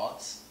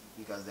spots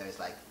because there's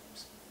like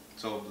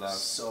So black.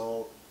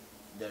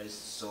 there's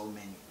so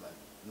many, like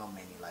not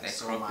many, like Like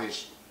so crop it.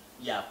 much.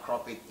 Yeah,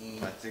 crop it in.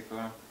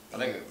 Particular. I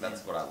think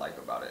that's what I like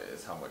about it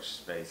is how much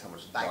space, how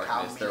much Like how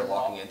darkness they're minimal-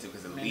 walking into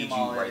because it leads you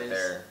minimal it right is.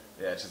 there.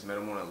 Yeah, it's just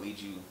minimal and it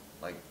leads you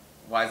like,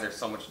 why is there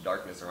so much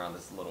darkness around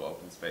this little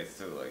open space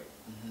too? Like,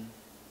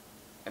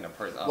 and a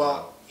person. I don't know.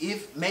 Well,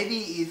 if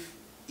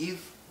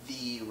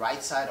the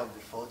right side of the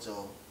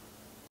photo,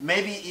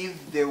 maybe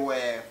if there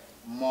were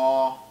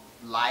more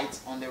light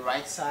on the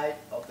right side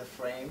of the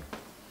frame,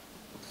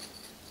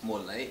 More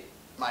light.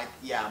 like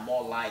yeah,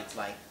 more light,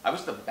 like I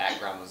wish the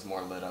background was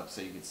more lit up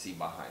so you could see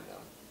behind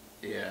them.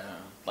 Yeah.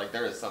 Like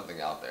there is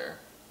something out there,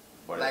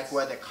 but like it's-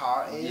 where the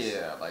car is.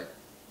 yeah, like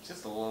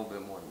just a little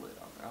bit more lit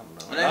out there. I don't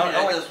know. And I mean,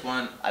 don't I know, just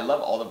want. I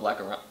love all the black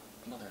around.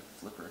 Another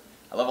flipper.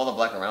 I love all the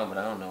black around, but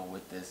I don't know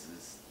what this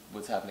is.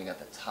 What's happening at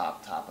the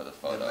top of the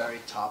photo? The very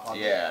top of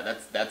it. Yeah,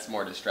 that's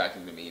more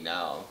distracting to me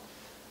now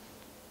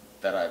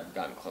that I've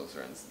gotten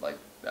closer and like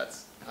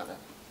that's kind of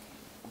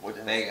what.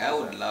 Like, I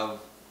would love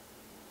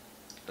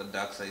the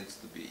dark sides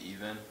to be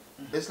even.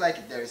 It's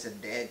like there is a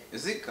dead.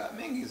 Is it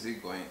coming? Is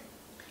it going?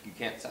 You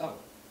can't tell.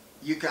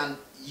 You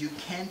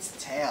can't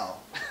tell,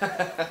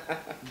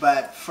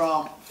 but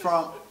from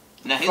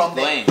Now he's from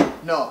going.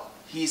 No,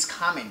 he's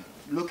coming.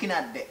 Looking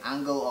at the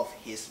angle of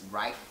his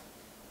right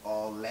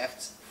or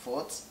left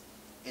foot,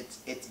 it's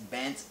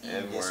bent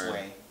in this Inward.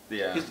 way.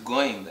 Yeah. He's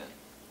going then.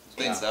 It's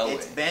going that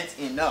It's way. bent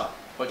in. No,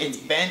 But it's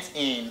bent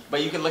in.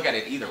 But you can look at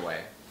it either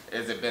way.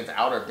 Is it bent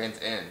out or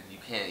bent in? You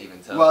can't even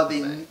tell. Well, the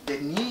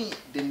knee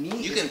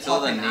You is can tell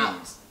the popping knee.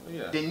 out.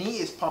 Yeah. The knee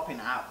is popping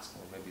out.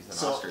 Well, maybe it's an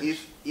So ostrich.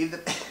 if the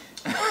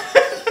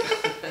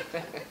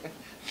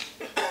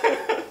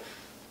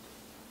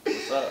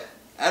What's up?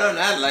 I don't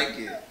know. I like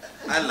it.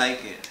 I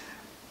like it.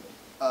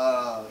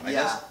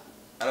 yeah.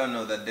 I don't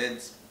know, the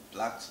dead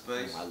black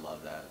space. I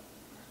love that.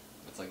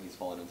 It's like he's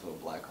fallen into a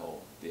black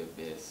hole, the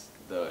abyss,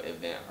 the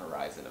event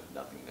horizon of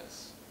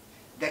nothingness.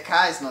 The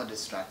car is not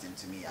distracting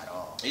to me at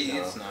all.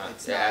 It's not.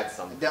 It's It not. adds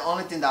something. The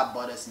only thing that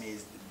bothers me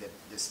is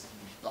this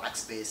black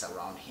space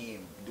around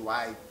him. Do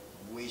I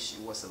wish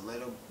it was a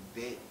little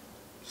bit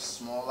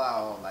smaller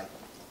or like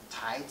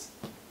tight?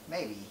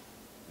 Maybe.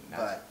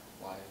 But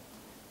Why?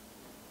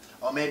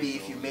 or maybe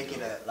if you make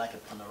it like a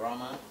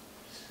panorama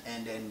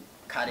and then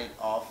cut it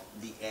off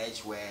the edge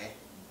where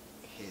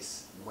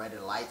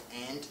the light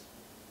end,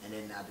 and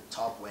then at the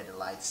top where the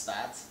light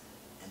starts,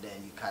 and then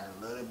you cut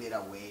a little bit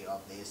away of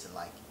this and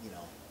like, you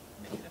know,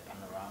 make it a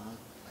panorama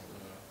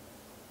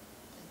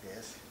like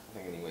this. I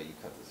think any way you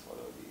cut this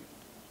photo would be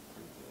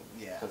pretty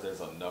good. Yeah. Because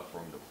there's enough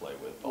room to play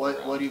with. all What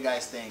around. do you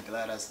guys think?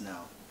 Let us know.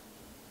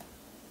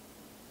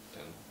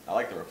 And I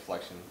like the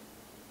reflection.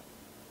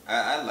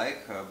 I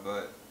like her,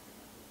 but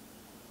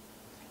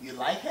You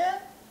like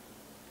her?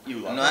 You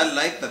love no, it. I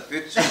like the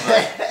picture,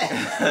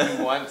 but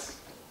You want.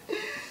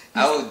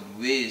 I would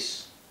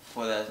wish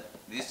for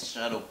this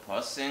shadow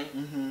passing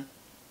Mm-hmm.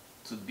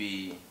 to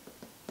be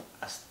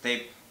a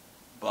step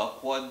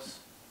backwards,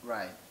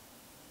 Right.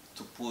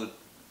 to put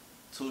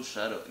two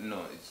shadow.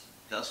 No, it's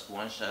just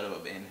one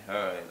shadow in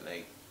her, and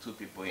like two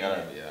people in Yeah,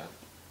 it. yeah.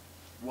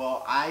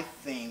 Well, I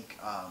think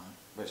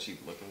But she's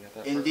looking at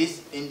that. in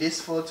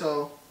this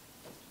photo,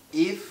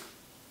 if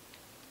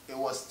it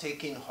was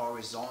taken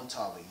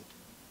horizontally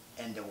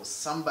and there was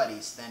somebody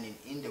standing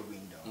in the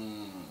window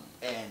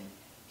and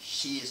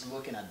she is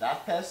looking at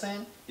that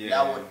person, Yeah.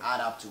 that would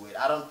add up to it.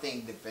 I don't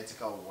think the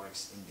vertical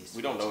works in this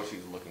We don't know photo. what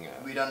she's looking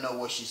at. We don't know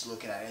what she's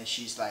looking at, and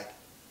she's like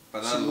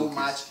But that too look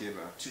much is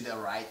killer. to the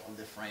right of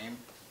the frame,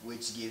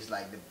 which gives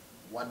like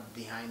what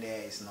behind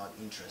there is not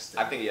interesting.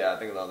 I think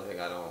another thing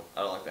I don't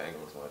like the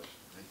angle as much.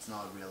 It's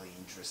not really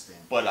interesting.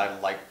 But I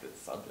like the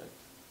subject.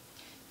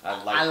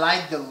 I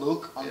like the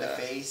look on the Yeah.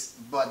 face,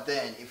 but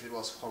then if it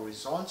was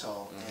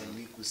horizontal and Mhm.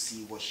 we could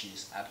see what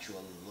she's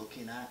actually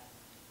looking at,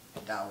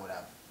 that would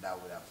have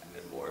it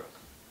really worked.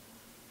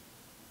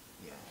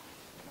 Yeah.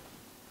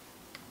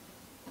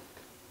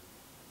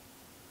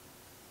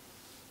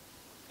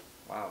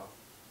 Wow.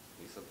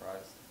 Be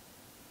surprised.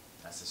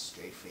 That's a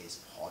straight face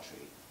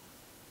portrait.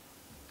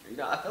 You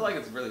know, I feel like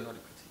it's really hard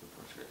to critique a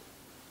portrait.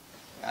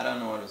 I don't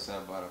know what to say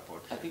about a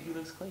portrait. I think he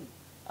looks clean.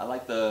 I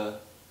like the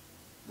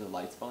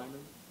lights behind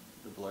him,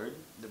 the blurred.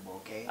 The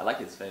bouquet. I like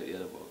his face.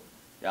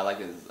 I like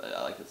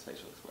his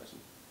facial expression.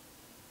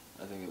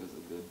 I think it was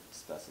a good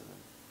specimen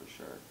for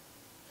sure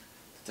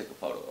to take a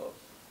photo of.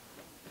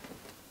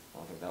 I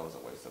don't think that was a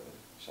waste of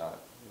a shot.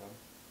 You know,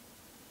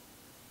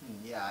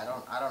 Yeah,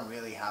 I don't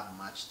really have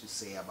much to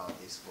say about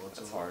this photo.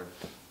 it's hard.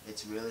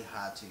 It's really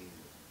hard to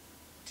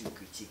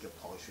critique a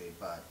portrait,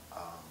 but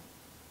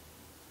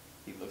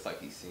He looks like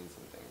he's seen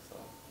some things. So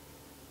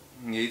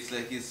Yeah, it's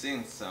like he's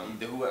seen some.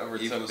 whoever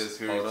evil took this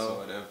spirits photo, or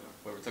whatever.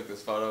 whoever took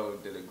this photo,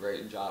 did a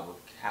great job of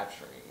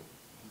capturing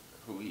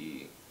who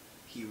he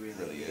he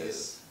really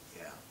is.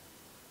 Yeah.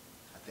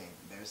 I think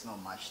there's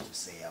not much to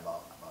say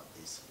about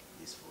this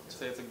photo. I'd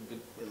say it's a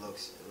good. It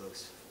looks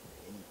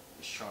in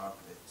sharp.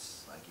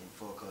 It's like in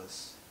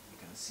focus. You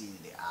can see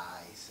the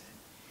eyes, and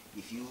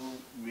if you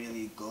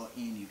really go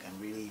in, you can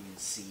really even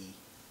see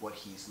what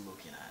he's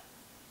looking at.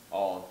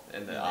 All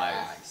in the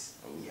eyes.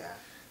 Ooh. Yeah.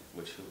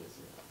 Who is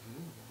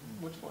it?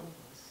 Which one of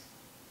us?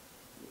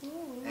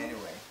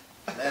 Anyway,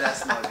 let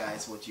us know,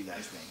 guys, what you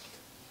guys think.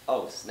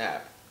 Oh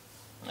snap!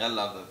 I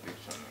love the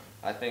picture, man.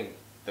 I think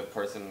the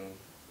person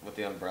with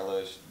the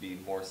umbrella should be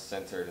more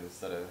centered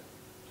instead of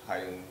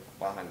hiding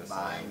behind the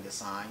Behind sign. the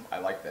sign. I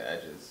like the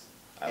edges.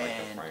 I like the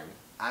And frame.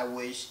 I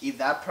wish if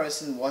that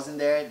person wasn't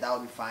there, that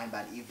would be fine.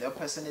 But if that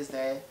person is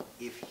there,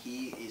 if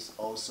he is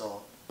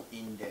also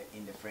in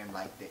the frame,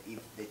 like if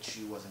the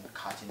tree wasn't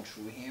cutting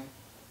through him,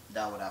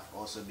 that would have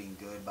also been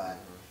good. But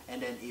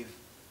and then if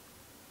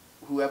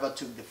whoever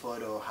took the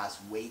photo has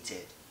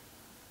waited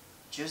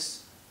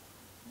just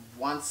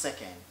 1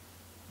 second,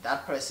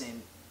 that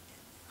person,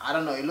 I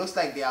don't know. It looks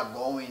like they are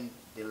going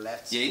the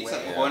left Yeah, it's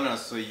way. a corner,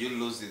 so you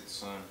lose it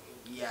soon.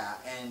 Yeah,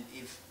 and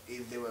if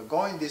they were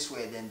going this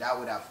way, then I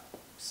would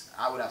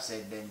have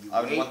said then you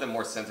I would wait. want them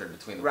more centered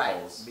between the Right,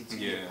 poles.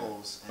 between Yeah. the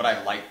poles. But and I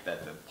then- like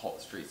that the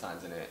street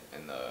signs in it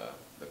and the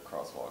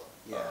crosswalk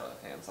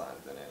hand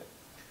signs in it.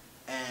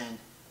 And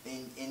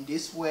in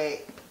this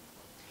way,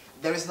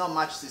 there is not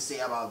much to say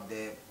about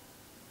the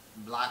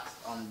black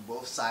on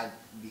both sides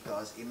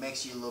because it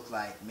makes you look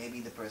like maybe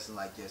the person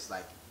like just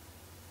like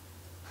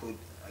put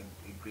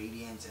a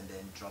gradient and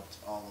then dropped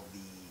all of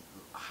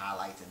the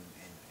highlight and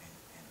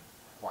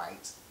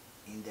white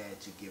in there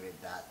to give it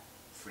that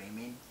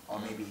framing, or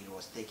maybe it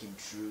was taken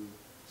through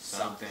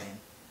something.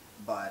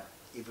 But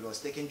if it was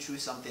taken through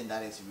something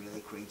that is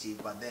really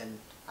creative, but then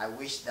I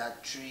wish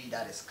that tree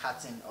that is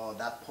cutting or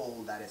that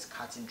pole that is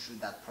cutting through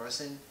that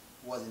person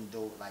wasn't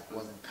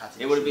wasn't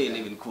cutting. It would have through been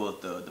them. even cool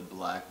if the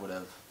black would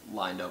have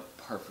lined up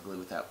perfectly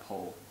with that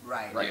pole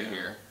Right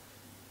here.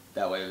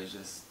 That way it was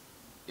just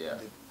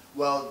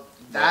Well,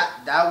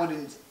 that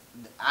wouldn't.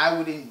 I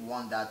wouldn't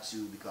want that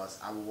too, because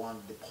I would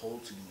want the pole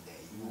to be there.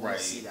 You want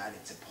to see that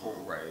it's a pole.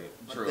 Right.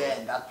 But True.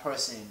 then that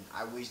person,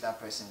 I wish that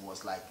person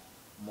was like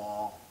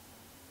more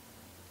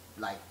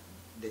like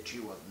the tree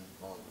wasn't.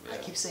 Well, I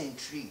keep saying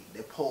tree.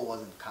 The pole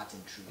wasn't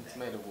cutting through. It's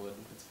made of wood.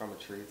 It's from a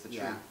tree. It's a tree.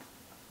 Yeah.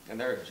 And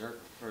they're a jerk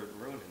for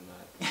ruining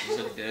that. It's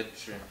a dead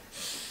tree.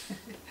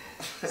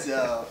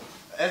 So,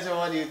 Ezra,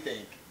 what do you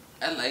think?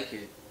 I like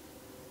it.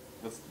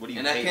 What do you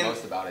And I hate can-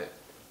 most about it?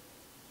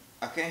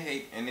 I can't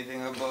hate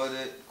anything about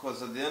it,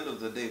 because at the end of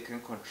the day, you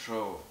can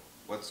control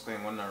what's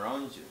going on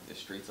around you. The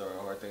streets are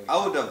a hard thing.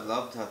 I would have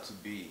loved her to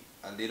be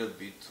a little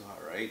bit to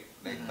her right,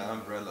 like the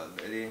umbrella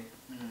lady,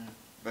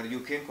 but you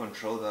can't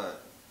control that.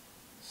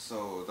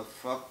 So the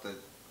fact that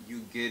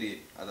you get it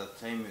at the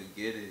time you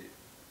get it,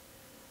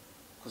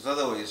 because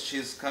otherwise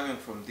she's coming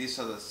from this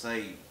other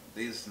side,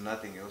 there's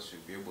nothing else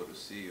you'll be able to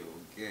see or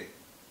get,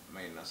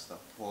 minus the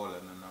pole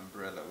and an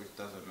umbrella, which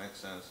doesn't make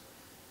sense.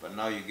 But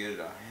now you get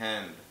a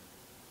hand,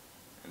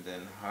 and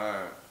then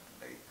her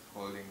like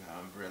holding her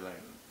umbrella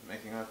and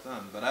making her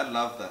turn. But I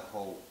love that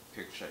whole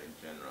picture in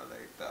general,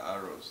 like the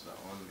arrows,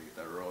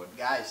 the road.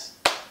 Guys,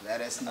 let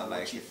us know I like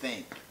what you it.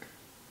 think.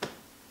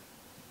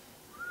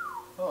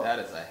 That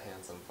is a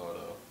handsome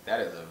photo. That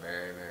is a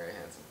very, very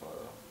handsome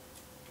photo.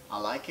 I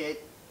like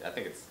it. I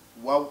think it's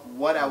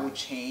What I would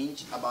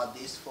change about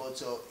this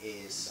photo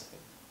is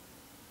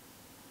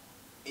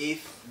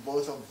if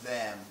both of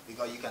them,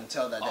 because you can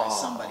tell that there's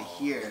somebody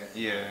here.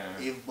 Yeah.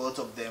 If both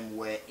of them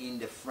were in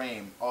the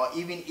frame, or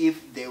even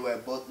if they were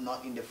both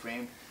not in the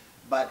frame,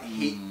 but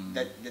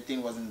the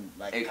thing wasn't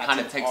like it kind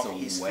cutting of takes off away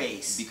his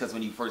face. because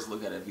when you first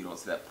look at it, if you don't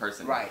see that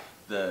person, Right.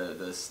 The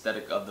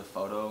aesthetic of the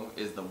photo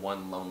is the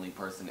one lonely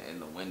person in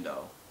the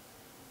window.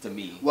 To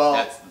me, Well,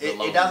 that's the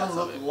it doesn't loneliness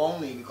look of it.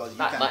 lonely because you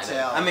Not- can not in a-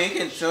 tell. I mean, you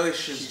can tell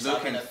she's She's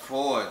looking having a-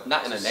 forward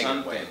Not in to a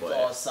negative way, something.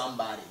 but- for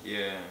somebody.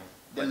 Yeah.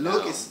 The But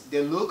look no. is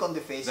the look on the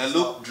face. The is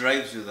look not-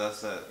 drives you,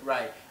 that's it.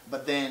 right,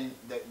 but then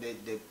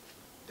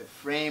the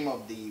frame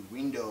of the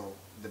window,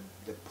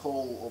 the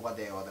pole over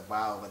there or the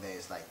bar over there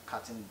is like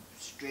cutting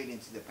straight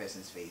into the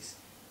person's face,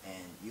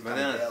 and you But can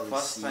then barely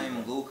first see time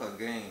them. look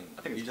again,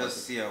 I think you it's just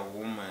perfect. see a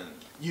woman.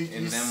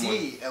 You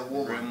see a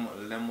woman.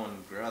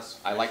 Lemongrass.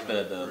 I like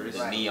the version.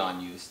 Right.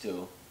 neon use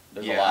too.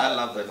 There's Yeah, a lot, I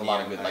love there's the a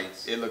lot of neon good, like,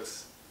 lights. it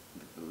looks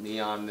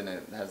neon and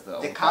it has the The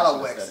old-fashioned color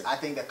works. aesthetic. I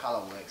think the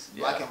color works.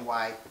 Black Yeah. and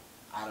white.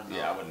 I don't know.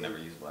 Yeah, I would never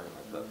use black and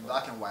white. for that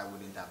Black photo. and white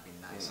wouldn't have been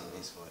nice on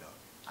this photo.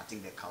 I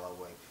think the color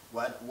worked.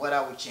 What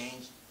I would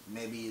change,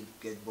 maybe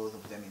get both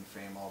of them in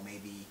frame, or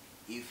maybe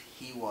if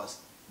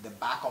the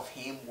back of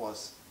him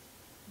was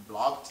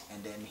blocked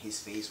and then his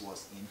face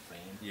was in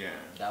frame. Yeah.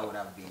 That would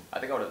have been. I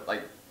think I would have,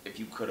 like, if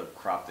you could have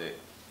cropped it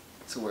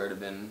to where it'd have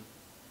been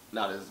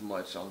not as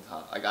much on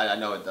top. Like, I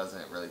know it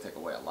doesn't really take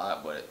away a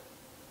lot, but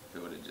if it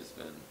would have just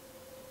been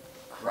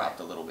cropped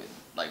a little bit,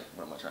 like,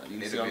 what am I trying to do?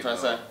 You see what I'm trying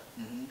to say?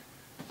 Mm-hmm.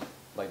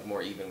 Like,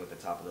 more even with the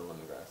top of the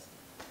lemongrass.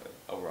 But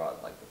overall,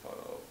 I like the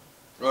photo.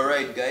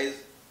 Alright, guys,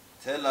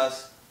 tell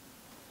us.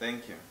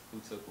 Thank you. Who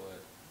took what?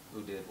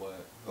 Who did what?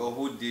 Or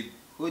who did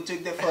Who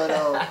took the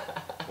photo?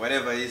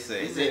 whatever you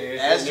say. Is it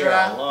It's Ezra?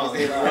 been a long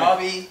Is it time.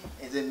 Robbie?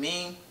 Is it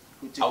me?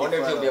 Who took I wonder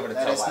the if photo? you'll be able to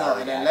let tell us by know, our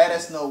and then reaction. let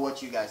us know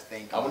what you guys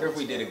think. I wonder about if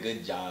we this did a photo.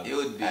 good job It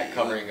would be- at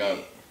covering it would up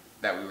be-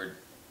 that we were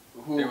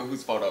Who?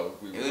 whose photo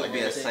we It were would like. be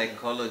a think-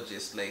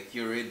 psychologist, like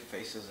you read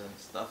faces and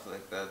stuff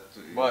like that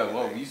too. Whoa,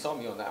 Like- you saw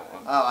me on that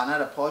one. Oh,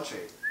 another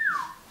portrait.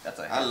 That's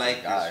a I handsome like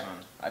this guy.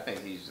 one. I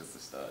think he's just a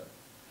stud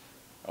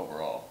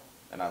overall,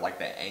 and I like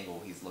that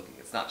angle he's looking.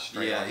 It's not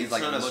straight Yeah, on. He's it's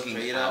like not a looking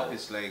straight out, up.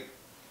 It's like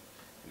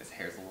and his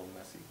hair's a little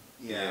messy.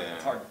 Yeah.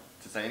 It's hard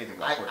to say anything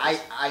about I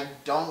portraits.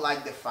 don't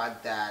like the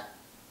fact that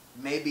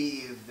maybe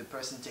if the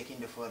person taking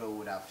the photo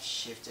would have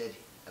shifted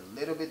a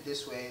little bit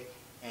this way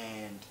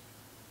and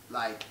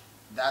like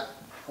that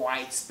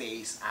white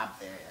space up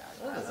there.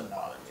 That I doesn't don't know.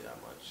 bother me that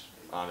much,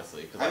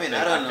 honestly. 'cause I mean,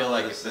 think- I don't feel know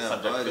like what if to the say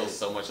subject about feels it.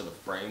 so much of the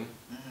frame,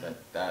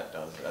 that's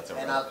And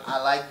irrelevant.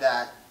 I like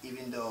that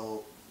even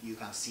though you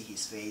can see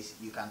his face,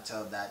 you can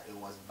tell that it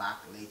was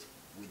backlit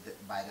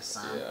by the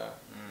sun. Yeah.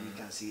 You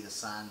can see the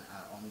sun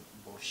on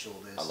both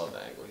shoulders. I love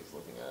the angle he's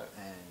looking at.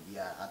 And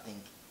yeah, I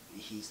think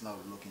he's not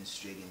looking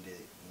straight in the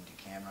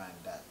camera,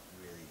 and that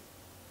really.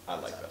 I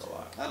like that a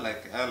lot. I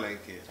like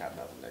it. I have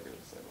nothing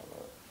negative to say about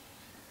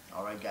that.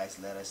 All right, guys,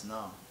 let us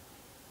know.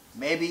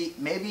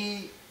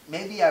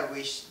 Maybe I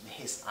wish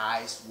his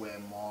eyes were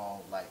more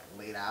like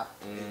lit up.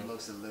 It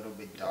looks a little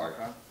bit Dark.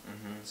 darker.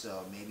 Mhm.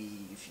 So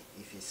maybe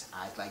if his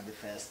eyes, like the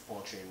first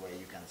portrait where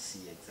you can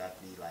see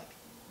exactly like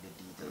the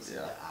details in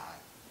Yeah. the eye.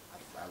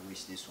 I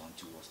wish this one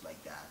too was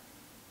like that.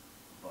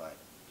 But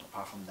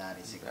apart from that,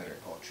 it's a Better.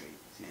 great portrait.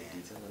 See the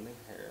And, detail in the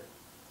hair.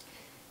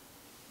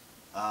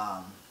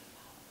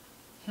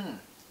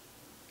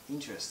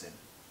 Interesting.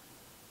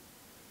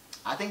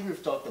 I think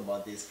we've talked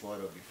about this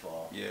photo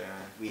before. Yeah.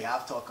 We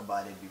have talked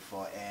about it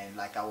before, and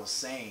like I was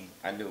saying,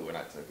 I knew when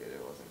I took it,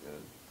 it wasn't good.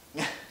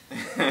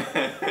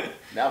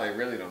 Now they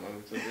really don't know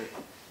who took it.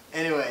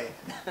 anyway,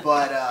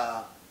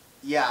 but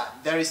yeah,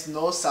 there is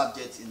no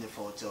subject in the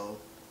photo,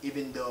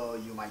 even though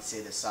you might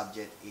say the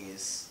subject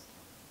is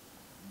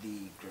the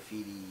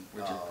graffiti,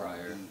 Richard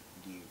Pryor.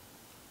 the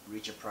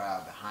Richard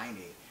Pryor behind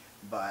it.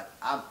 But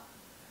I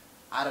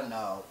don't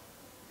know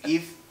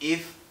if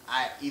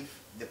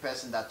the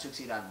person that took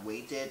it had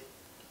waited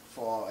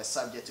for a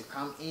subject to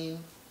come in,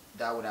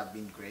 that would have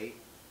been great.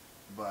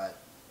 But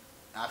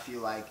I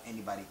feel like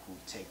anybody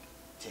could take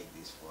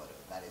this photo.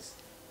 That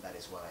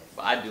is what I feel.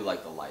 But I do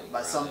like the lighting. But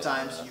around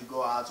sometimes it, you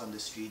go out on the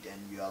street and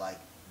you're like,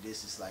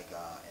 this is like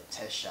a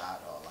test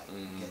shot, or like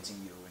getting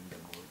you in the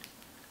mood.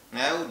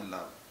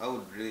 I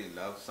would really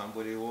love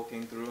somebody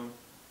walking through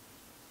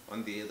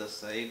on the other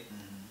side.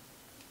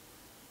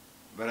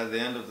 But at the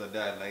end of the day,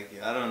 I like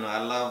it. I don't know. I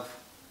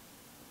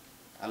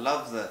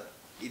love that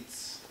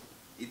it's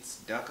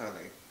darker,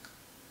 like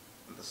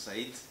on the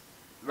sides.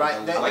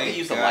 Right. The I could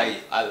use the light.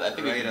 I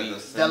think right it could at be. the The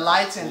center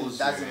lighting pulls you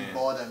doesn't in.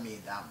 bother me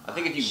that much. I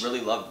think if you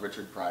really loved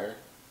Richard Pryor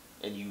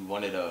and you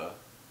wanted a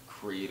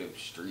creative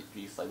street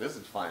piece, like this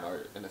is fine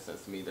art in a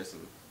sense to me. There's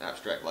some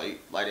abstract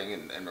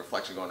lighting and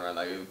reflection going around.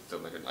 Like it would still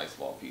make a nice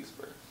wall piece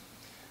for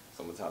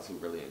someone's house who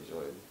really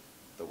enjoyed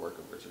the work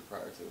of Richard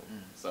Pryor too.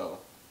 So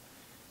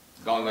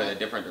going in a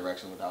different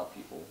direction without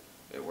people,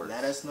 it works.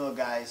 Let us know,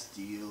 guys.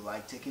 Do you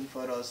like taking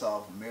photos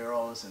of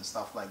murals and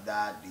stuff like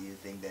that? Do you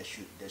think there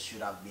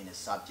should have been a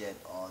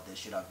subject, or there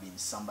should have been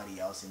somebody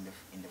else in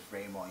the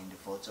frame or in the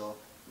photo?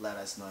 Let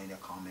us know in the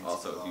comments.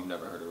 Also, below. if you've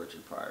never heard of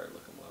Richard Pryor,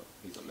 look him up.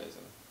 He's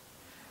amazing.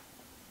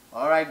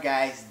 Alright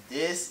guys,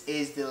 this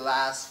is the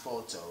last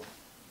photo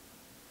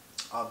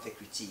of the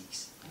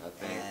critiques,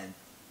 and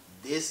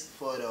this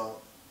photo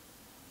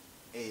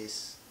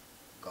is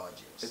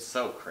gorgeous. It's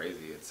so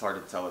crazy. It's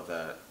hard to tell if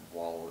that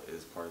wall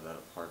is part of that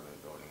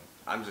apartment building.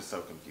 I'm just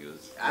so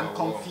confused. I'm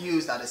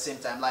confused at the same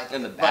time. Like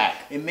in the but back,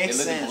 it makes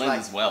sense.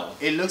 blends Like well.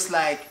 it looks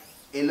like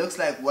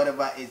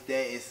whatever is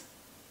there is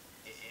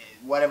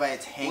whatever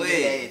it's hanging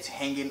there. It's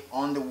hanging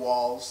on the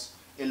walls.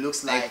 It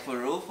looks like for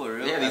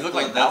real. Yeah, these I look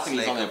thought like that's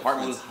balconies on the a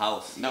apartments. full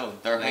house. No,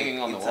 they're hanging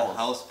on the it's walls. It's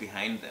a house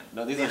behind them.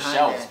 No, these are Behind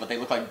shelves, it. but they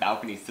look like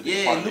balconies to the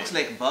Yeah, apartment. it looks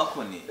like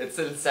balcony. It's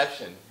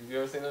Inception. Have you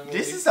ever seen that movie?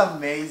 this is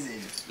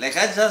amazing. Like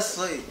I just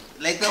saw it.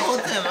 Like the whole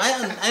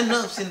time. I've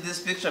not seen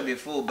this picture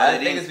before, but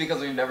I think it's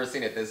because we've never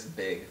seen it this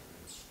big.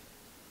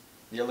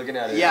 You're looking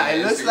at it. Yeah, on it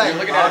the looks Insta- like you're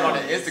looking at it on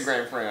an balconies.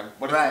 Instagram frame,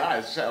 but Right. it's not.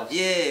 It's shelves.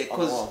 yeah, on the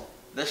because wall.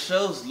 the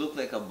shelves look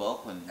like a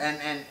balcony.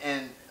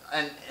 And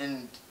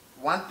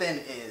one thing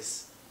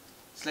is,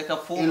 It's like a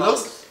full it house.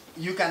 looks,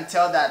 you can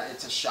tell that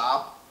it's a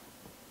shop.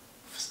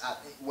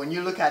 When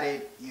you look at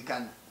it,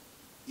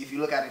 if you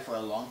look at it for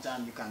a long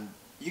time, you can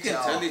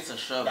tell it's a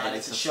shop, that but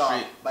it's it's a a shop.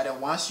 street. But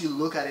then once you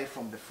look at it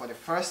for the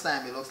first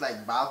time, it looks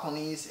like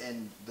balconies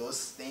and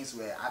those things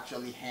were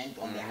actually hanged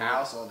on the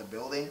house or the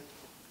building.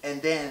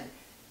 And then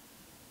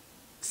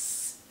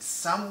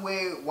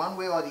one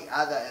way or the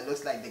other, it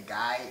looks like the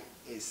guy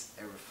is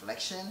a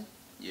reflection.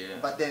 Yeah.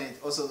 But then it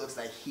also looks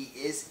like he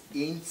is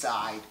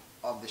inside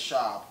of the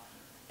shop,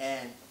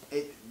 and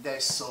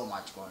there's so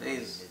much going on in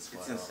this It's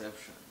photo.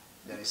 Inception.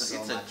 There is It's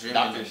so a much. dream.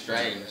 Doctor in a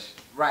Strange. dream.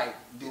 Right?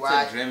 It's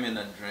a dream in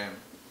a dream.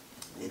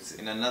 It's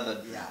In another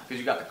dream. yeah. Because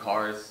you got the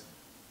cars.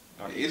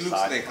 on It each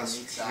looks side. like On a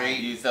each side. straight.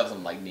 You used to have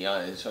some like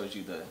neon. It shows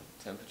you the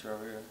temperature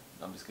over here.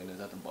 I'm just kidding. Is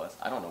that the bus?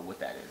 I don't know what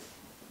that is.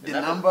 Is The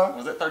that number?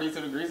 Was it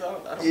 32 degrees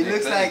out? I don't It know.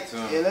 looks like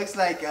exactly. it looks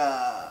like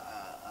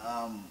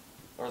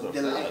Or is it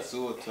the black? light.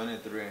 So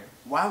 23.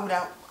 Why would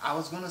I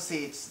was gonna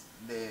say it's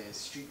the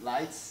street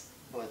lights,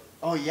 but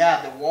oh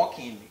yeah, the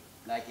walking,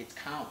 like it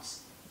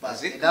counts, but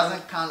Does it it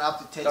doesn't count up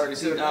to 32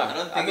 32. No, I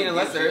don't I think mean it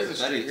unless gives there you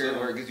is a street here 32.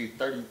 where it gives you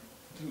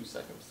 32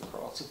 seconds to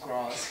cross. to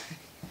cross.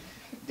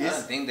 I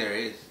don't think there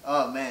is.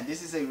 Oh man,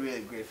 this is a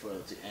really great photo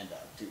to end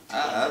up.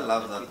 I end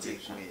love the that critique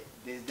picture.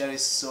 with. There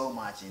is so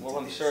much into Well,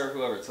 I'm this. sure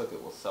whoever took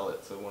it will sell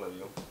it to one of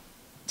you.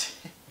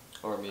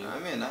 Or me. I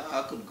mean,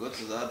 I could go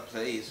to that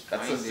place.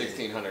 That's a find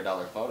it.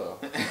 $1,600 photo.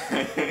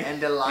 And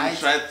the And light,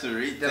 try to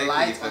retake the it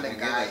light if I on the can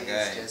guy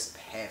get is a just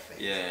perfect.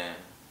 Yeah.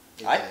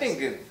 It's I just think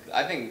perfect.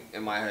 I think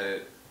in my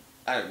head,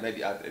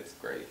 it's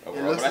great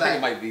overall. looks But I think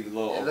it like- might be a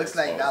little. It looks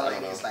like overexposed. that I don't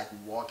lady know. is like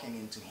walking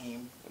into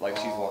him. Like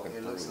she's or walking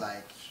It looks through.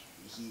 like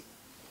he.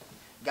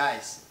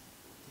 Guys,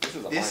 This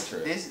is a mind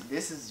trip.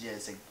 this is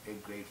just a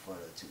great photo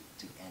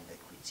to end the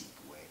critique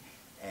way.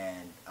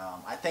 And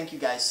I thank you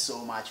guys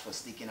so much for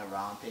sticking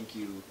around. Thank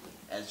you,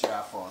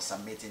 Ezra, for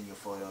submitting your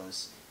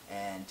photos,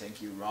 and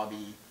thank you,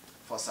 Robbie,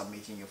 for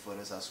submitting your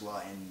photos as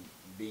well and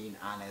being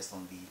honest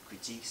on the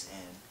critiques.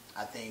 And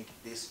I think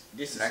this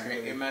is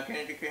really,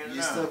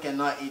 you still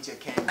cannot eat your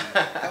candy.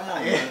 Come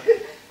on, man.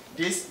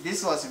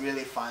 This was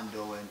really fun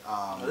doing.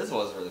 This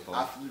was really fun.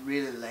 I've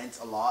really learned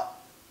a lot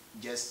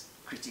just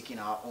critiquing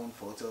our own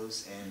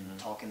photos and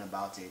talking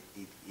about it.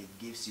 It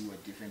gives you a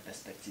different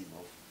perspective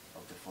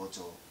of the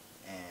photo,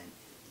 and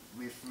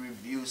we've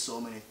reviewed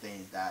so many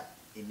things that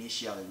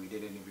initially we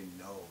didn't even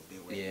know they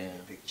were Yeah. in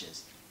the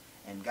pictures.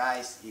 And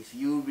guys, if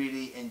you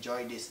really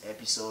enjoyed this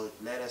episode,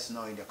 let us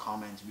know in the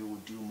comments. We will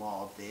do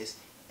more of this.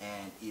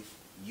 And if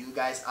you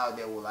guys out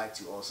there would like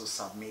to also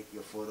submit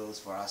your photos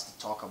for us to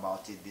talk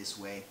about it this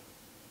way,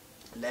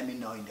 let me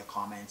know in the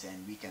comments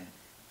and we can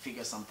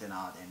figure something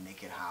out and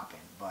make it happen.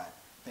 But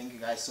thank you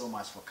guys so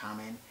much for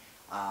coming.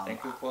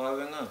 Thank you for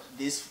having us.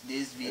 This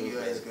video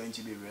is going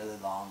to be really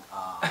long.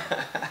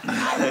 I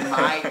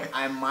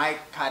might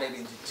cut it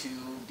into two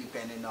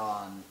depending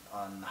on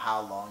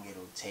how long it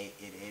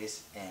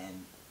is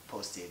and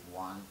post it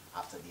one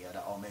after the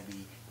other, or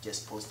maybe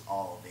just post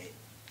all of it.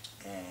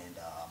 And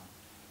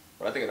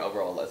but I think an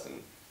overall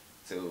lesson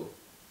to,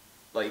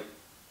 like,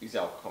 you see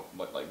how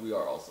like we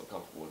are also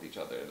comfortable with each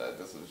other, that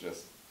this was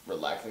just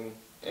relaxing,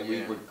 and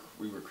Yeah.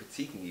 we were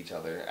critiquing each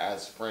other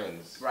as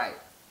friends, right,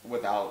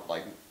 without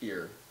like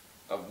fear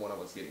of one of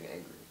us getting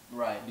angry,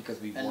 right, because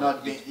we and want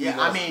not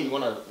being, we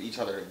want each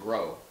other to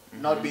grow,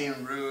 not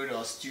being rude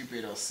or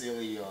stupid or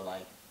silly or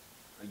like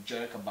a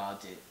jerk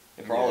about it.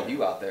 and for all of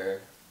you out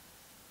there,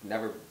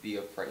 never be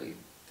afraid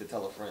to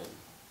tell a friend.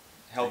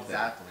 Help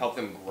Exactly. them, help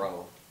them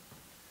grow.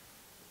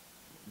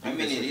 I Do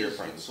mean, this it with your is.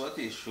 friends. It's what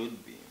it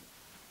should be.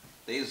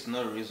 There is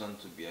no reason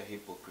to be a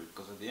hypocrite,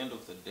 because at the end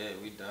of the day,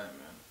 we die,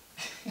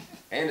 man.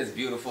 And it's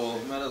beautiful.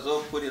 You might as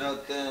well put it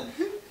out there and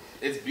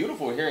It's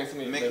beautiful hearing some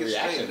of make the it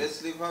straight. reactions.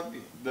 Let's live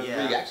happy. The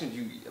Yeah. reactions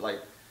you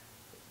like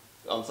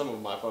on some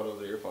of my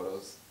photos or your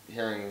photos,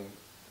 hearing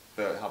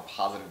how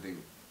positive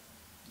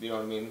you know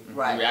what I mean?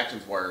 Right. The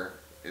reactions were,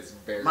 it's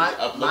very My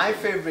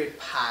uplifting. favorite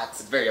part.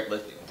 It's very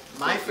uplifting.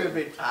 My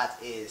favorite part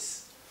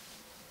is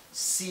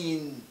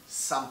seeing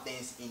some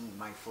things in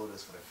my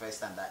photos for the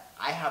first time that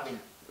I haven't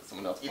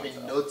Someone else points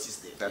even out.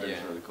 noticed it. That is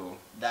Yeah. really cool.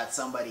 That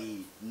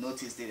somebody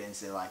noticed it and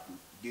said like,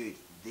 dude,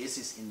 this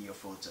is in your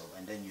photo.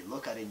 And then you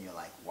look at it and you're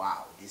like,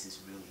 wow, this is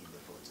really in the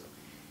photo.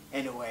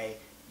 Anyway,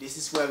 this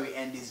is where we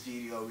end this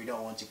video. We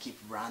don't want to keep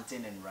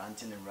ranting and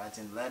ranting and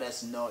ranting. Let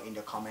us know in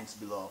the comments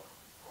below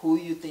who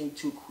you think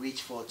took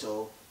which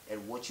photo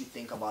and what you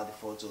think about the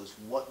photos,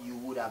 what you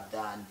would have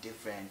done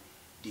different.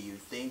 Do you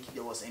think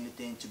there was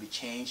anything to be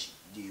changed?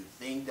 Do you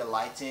think the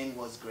lighting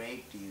was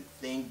great? Do you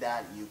think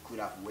that you could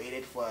have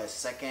waited for a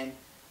second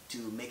to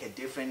make a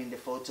difference in the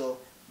photo?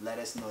 Let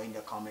us know in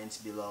the comments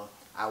below.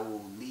 I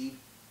will leave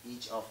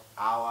each of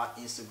our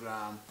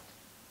Instagram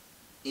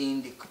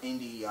in the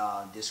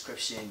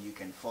description. You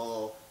can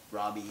follow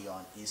Robbie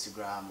on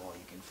Instagram, or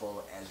you can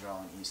follow Ezra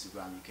on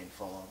Instagram. You can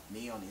follow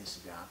me on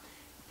Instagram.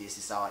 This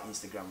is our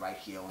Instagram right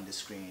here on the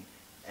screen.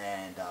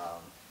 And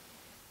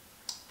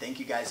thank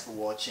you guys for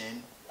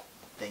watching.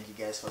 Thank you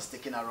guys for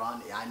sticking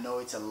around. I know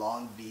it's a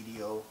long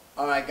video.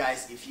 Alright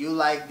guys, if you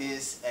like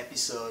this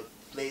episode,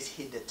 please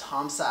hit the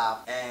thumbs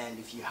up. And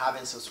if you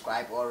haven't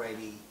subscribed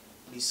already,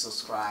 please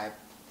subscribe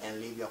and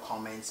leave your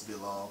comments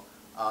below.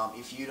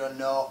 If you don't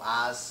know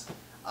us,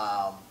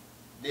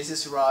 this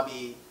is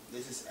Robbie,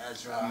 this is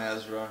Ezra. I'm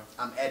Ezra.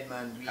 I'm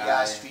Edmund. We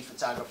Hi. are street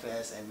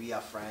photographers and we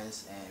are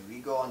friends, and we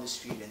go on the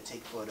street and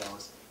take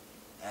photos.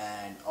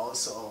 And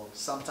also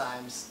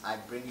sometimes I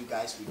bring you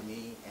guys with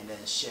me and then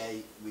share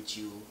with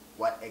you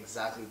what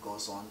exactly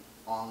goes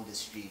on the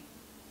street.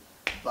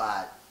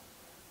 But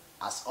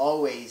as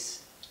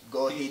always,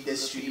 go hit the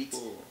street,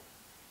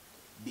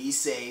 be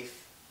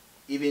safe.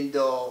 Even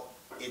though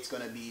it's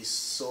gonna be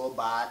so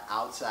bad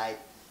outside,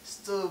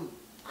 still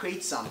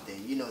create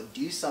something, you know,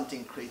 do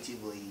something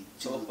creatively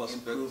to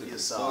improve It's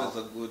yourself.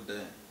 always a good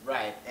day.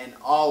 Right, and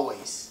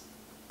always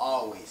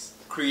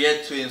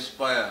Create to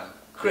inspire.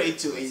 create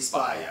to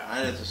inspire.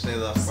 I need to say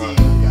that See first. you